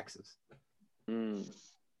Connecticut taxes.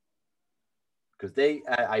 Because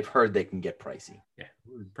I've heard they can get pricey. Yeah,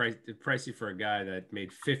 pricey for a guy that made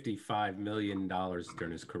 $55 million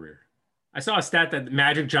during his career. I saw a stat that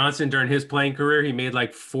Magic Johnson during his playing career, he made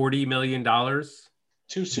like $40 million.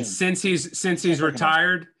 Too soon. Since he's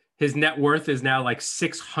retired, his net worth is now like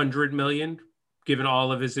 $600 million, given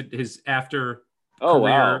all of his after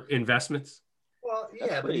career investments. Well,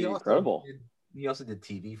 yeah, but he also did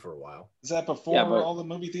TV for a while. Is that before all the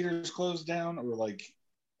movie theaters closed down, or like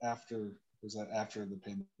after? Was that after the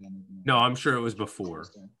pandemic? No, I'm sure it was before.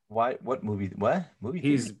 Why? What movie? What movie?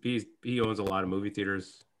 He owns a lot of movie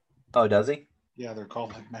theaters. Oh, does he? Yeah, they're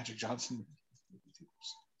called like Magic Johnson.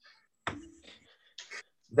 Is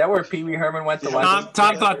that where Pee Wee Herman went to?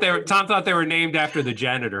 Tom thought they were named after the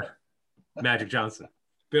janitor, Magic Johnson.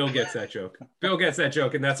 Bill gets that joke. Bill gets that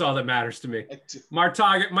joke, and that's all that matters to me. My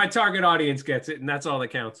target audience gets it, and that's all that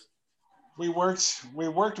counts. We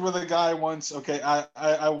worked with a guy once. Okay,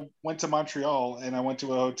 I went to Montreal, and I went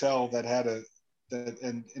to a hotel that had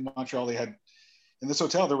and in Montreal they had. In this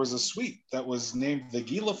hotel, there was a suite that was named the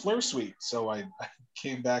Guy Lafleur Suite. So I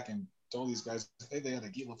came back and told these guys, hey, they had a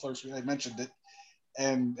Guy Lafleur Suite. I mentioned it.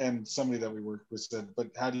 And somebody that we worked with said,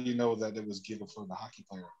 but how do you know that it was Guy Lafleur, the hockey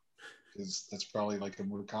player? Because that's probably like a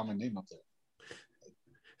more common name up there.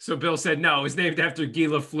 So Bill said, no, it was named after Guy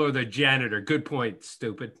Lafleur, the janitor. Good point,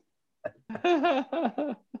 stupid.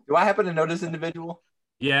 Well, Do I happen to know this individual?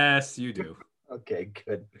 Yes, you do. Okay,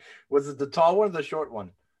 good. Was it the tall one or the short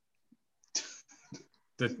one?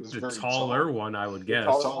 The, It was the very taller tall. one, I would guess.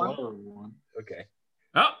 taller one. Okay.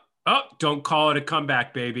 Oh, don't call it a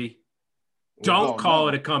comeback, baby. Don't Oh, call no.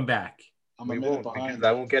 it a comeback. I'm a We minute won't, behind. because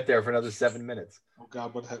I won't get there for another 7 minutes. Oh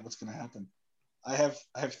God, what's going to happen? I have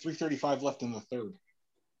 3:35 left in the third.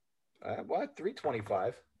 What?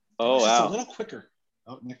 3:25. Oh, It's just a wow. little quicker.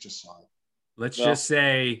 Oh, Nick just saw it. Let's Well- just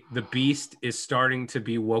say the beast is starting to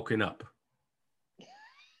be woken up.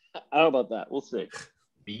 I don't know about that. We'll see. It's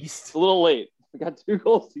Beast. a little late. We got 2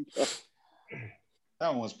 goals to go. That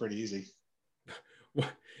one was pretty easy.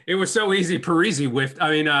 It was so easy. Palmieri whiffed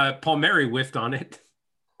on it.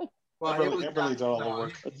 Well, Eberle did all the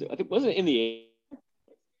work. I think wasn't it in the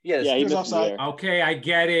Yes. yeah, he was missed offside. the air. Okay, I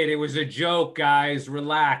get it. It was a joke, guys.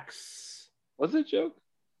 Relax. Was it a joke?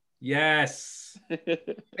 Yes.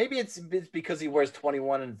 Maybe it's because he wears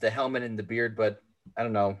 21 and the helmet and the beard, but I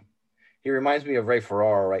don't know. He reminds me of Ray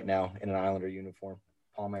Ferraro right now in an Islander uniform.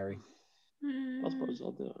 Palmieri. I suppose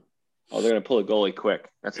I'll do it. Oh, they're gonna pull a goalie quick.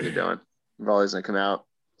 That's what they're doing. Volley's gonna come out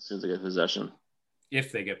as soon as they get possession.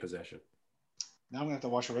 If they get possession. Now I'm gonna have to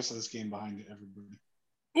watch the rest of this game behind everybody.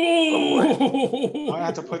 Oh, I'm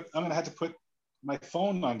gonna have to put my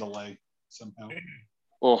phone on delay somehow.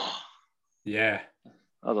 Oh, yeah.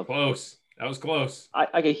 that was a Close. That was close.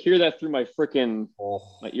 I could hear that through my freaking Oh.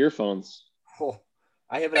 my earphones. Oh.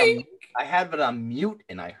 I have it on mute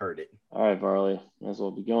and I heard it. All right, Varley, might as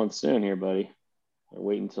well be going soon here, buddy. Or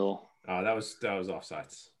wait until Oh, that was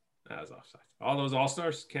offsides. That was offsides. All those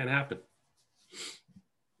all-stars can't happen.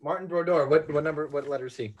 Martin Brodeur, what letter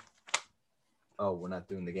is he? Oh, we're not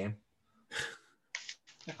doing the game.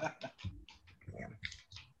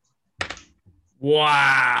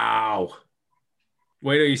 Wow.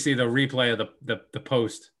 Wait till you see the replay of the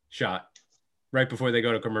post shot right before they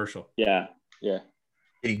go to commercial. yeah.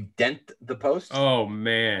 Did he dent the post? Oh,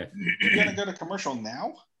 man. You're gonna go to commercial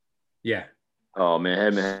now? Yeah. Oh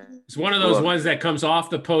man. It's one of those Look. ones that comes off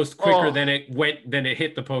the post quicker Oh. than it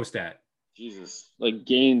hit the post at. Jesus. Like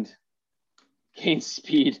gained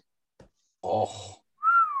speed. Oh.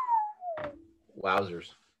 Wowzers.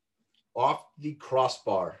 Off the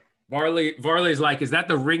crossbar. Varley's like, is that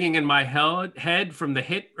the ringing in my head from the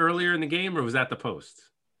hit earlier in the game, or was that the post?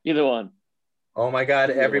 Either one. Oh my God,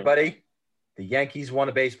 everybody. The Yankees won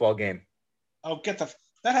a baseball game. Oh,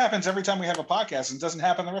 that happens every time we have a podcast and doesn't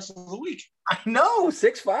happen the rest of the week. I know,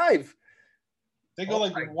 6-5. They go Oh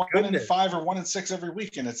like my 1-5 goodness. or 1-6 every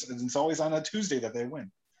week, and it's always on a Tuesday that they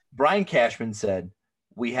win. Brian Cashman said,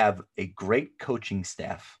 "We have a great coaching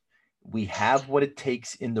staff. We have what it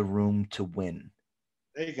takes in the room to win."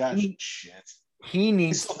 They got shit. He I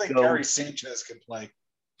needs still to think go. Gary Sanchez could play.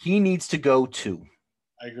 He needs to go too.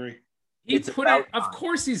 I agree. He It's put it. about Of time.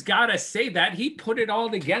 course, he's got to say that. He put it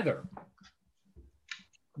all together.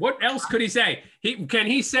 What else could he say? Can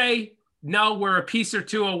he say no? We're a piece or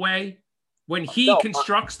two away when he No,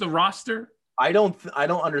 constructs the roster. I don't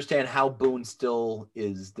understand how Boone still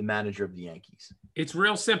is the manager of the Yankees. It's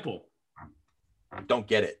real simple. Don't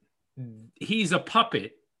get it. He's a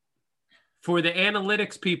puppet for the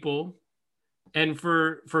analytics people and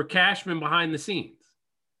for Cashman behind the scenes.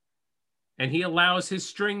 And he allows his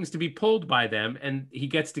strings to be pulled by them, and he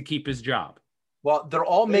gets to keep his job. Well, they're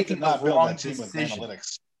all They making did the not build wrong that team with decisions.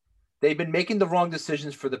 analytics. They've been making the wrong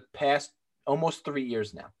decisions for the past almost 3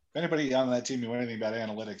 years now. If anybody on that team knew anything about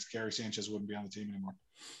analytics, Gary Sanchez wouldn't be on the team anymore.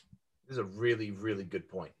 This is a really, really good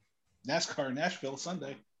point. NASCAR Nashville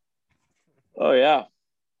Sunday. Oh yeah.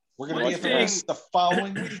 We're going to be One at the thing- race the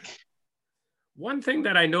following week. One thing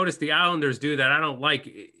that I noticed the Islanders do that I don't like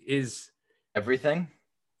is Everything.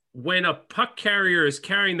 when a puck carrier is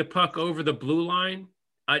carrying the puck over the blue line,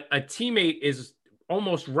 a teammate is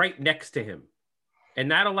almost right next to him.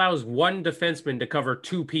 And that allows one defenseman to cover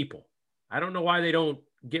two people. I don't know why they don't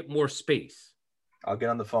get more space. I'll get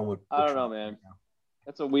on the phone with. I don't know, man.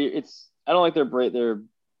 That's a weird. I don't like their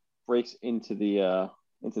breaks into the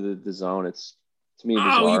zone. It's to me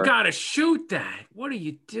bizarre. Oh, you got to shoot that. What are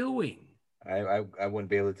you doing? I wouldn't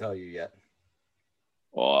be able to tell you yet.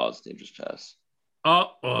 Oh, it's a dangerous pass.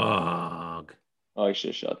 Oh, Oh, I should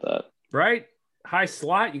have shot that. right? High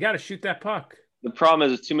slot. You got to shoot that puck. The problem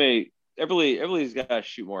is, it's too many. Everybody's got to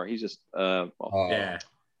shoot more. He's just well, Oh, Yeah.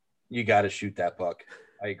 You got to shoot that puck.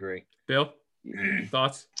 I agree. Bill,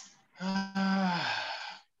 thoughts?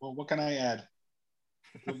 Well, what can I add?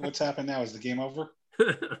 What's happened now? Is the game over? we'll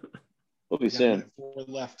be We got a soon. minute 4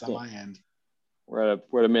 left on my end. We're at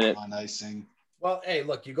a minute. On icing. Well, hey,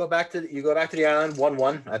 look, you go back to the island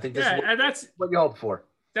 1-1. I think this Yeah, is and that's what you hope for.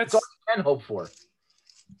 that's That's all you can hope for.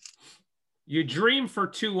 You dream for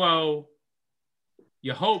 2-0.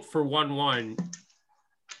 You hope for 1-1.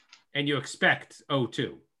 And you expect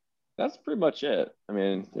 0-2. That's pretty much it. I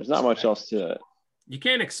mean, there's not much else to it. You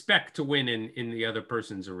can't expect to win in the other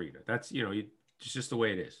person's arena. That's, it's just the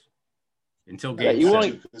way it is. Until game you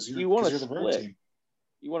want seven. you want to split.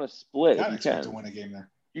 You want to split if you expect can. to win a game there.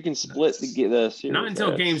 You can split the series. Not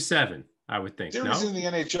until game 7, I would think. Series in the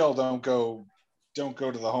NHL don't go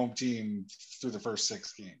to the home team through the first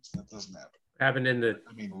 6 games. That doesn't happen. Rarely.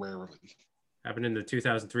 Rarely. Happened in the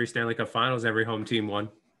 2003 Stanley Cup Finals. Every home team won.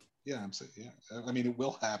 Yeah, I'm saying. Yeah, I mean, it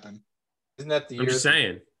will happen. Isn't that the I'm year? just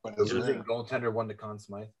saying. But The losing goaltender won the Conn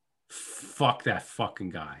Smythe. Fuck that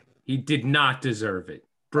fucking guy. He did not deserve it.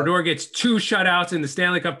 Brodeur gets 2 shutouts in the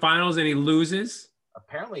Stanley Cup Finals and he loses.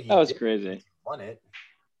 Apparently, that was crazy. He won it.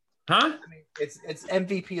 Huh? I mean, it's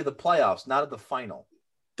MVP of the playoffs, not of the final.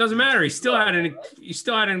 Doesn't matter. He still had an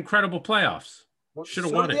incredible playoffs. Should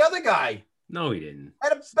have won it. it. The other guy. No, he didn't.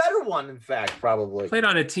 Had a better one, in fact, probably. Played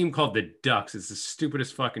on a team called the Ducks. It's the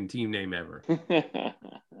stupidest fucking team name ever.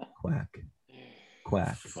 Quack.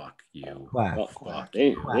 Quack. Fuck you. Quack. Well, Fuck they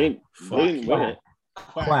you. didn't win it.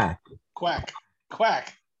 Quack. Quack.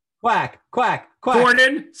 Quack. Quack. Quack. Quack.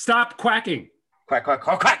 Gordon, stop quacking. Quack, quack,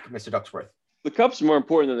 quack, quack, Mr. Ducksworth. The Cup's more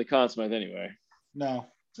important than the Conn Smythe anyway. No,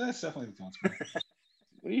 that's definitely the Conn Smythe.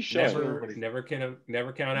 What are you showing? Never count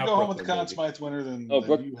out. Go home with Brooklyn, the Conn baby. Smythe winner than. Oh,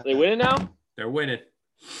 they win it now? They're winning.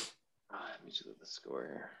 Let me just look at the score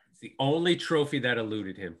here. It's the only trophy that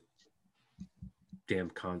eluded him. Damn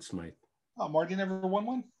Conn Smythe. Oh, Marty never won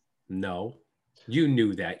one? No. You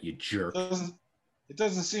knew that, you jerk. It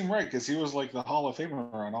doesn't seem right because he was like the Hall of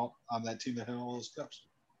Famer on that team that had all those cups.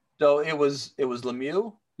 So it was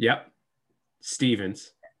Lemieux? Yep.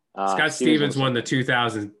 Stevens. Scott Stevens won the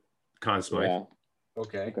 2000 Conn Smythe. Yeah.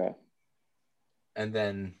 Okay. And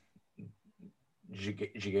then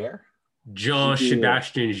Giguère?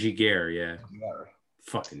 Jean-Sebastien Giguère, yeah.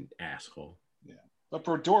 Fucking asshole. Yeah. But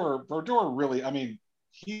Brodeur really, I mean,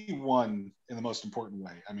 he won in the most important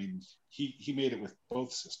way. I mean, he made it with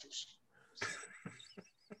both sisters.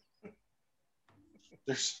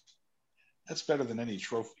 That's better than any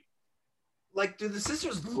trophy. Like, do the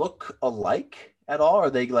sisters look alike at all? Or are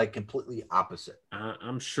they like completely opposite?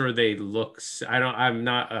 I'm sure they look. I'm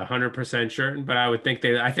not 100% sure, but I would think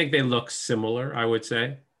I think they look similar. I would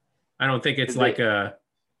say. I don't think it's like a.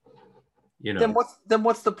 Then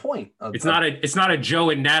what's the point? It's not a Joe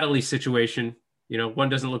and Natalie situation. One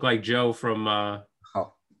doesn't look like Joe from.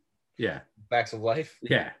 Yeah. Facts of Life.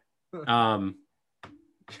 Yeah. I'm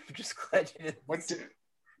just glad you didn't.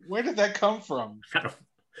 Where did that come from? I'm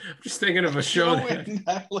just thinking of a show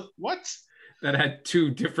what? That had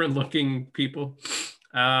 2 different looking people.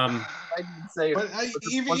 I didn't say. But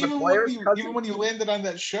even when you landed on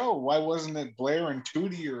that show, why wasn't it Blair and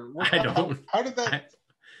Tootie or? I don't. How did that?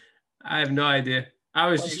 I have no idea. I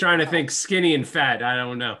was just trying to think skinny and fat. I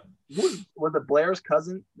don't know. Was it Blair's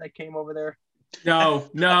cousin that came over there? No.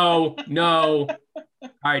 All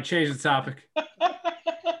right, change the topic.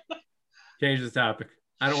 Change the topic.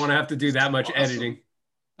 I don't want to have to do that much editing.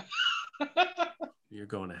 You're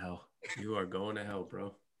going to hell. You are going to hell,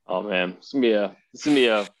 bro. Oh man, it's gonna be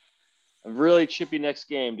a really chippy next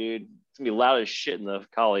game, dude. It's gonna be loud as shit in the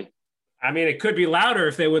Collie. I mean, it could be louder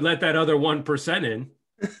if they would let that other 1% in.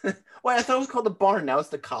 Wait, I thought it was called the Barn. Now it's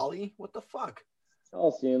the Collie. What the fuck?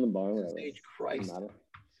 I'll see you in the barn. Stage Christ.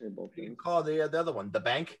 You can call the other one the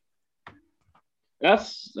Bank.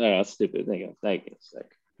 That's stupid. They get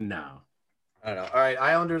sick. No. I don't know. All right,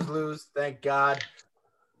 Islanders lose. Thank God.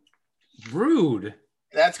 Rude.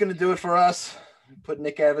 That's gonna do it for us. Put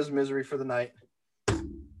Nick out of his misery for the night.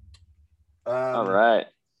 All right.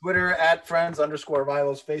 Twitter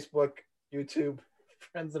 @friends_rivals. Facebook, YouTube,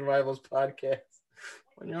 Friends and Rivals Podcast.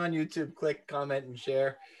 When you're on YouTube, click, comment, and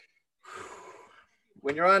share.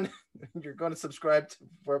 When you're going to subscribe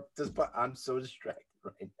for this. I'm so distracted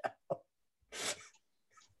right now.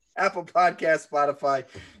 Apple Podcast, Spotify.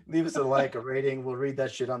 Leave us a like, a rating. We'll read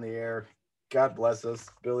that shit on the air. God bless us.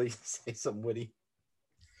 Billy, say something witty.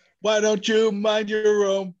 Why don't you mind your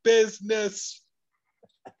own business?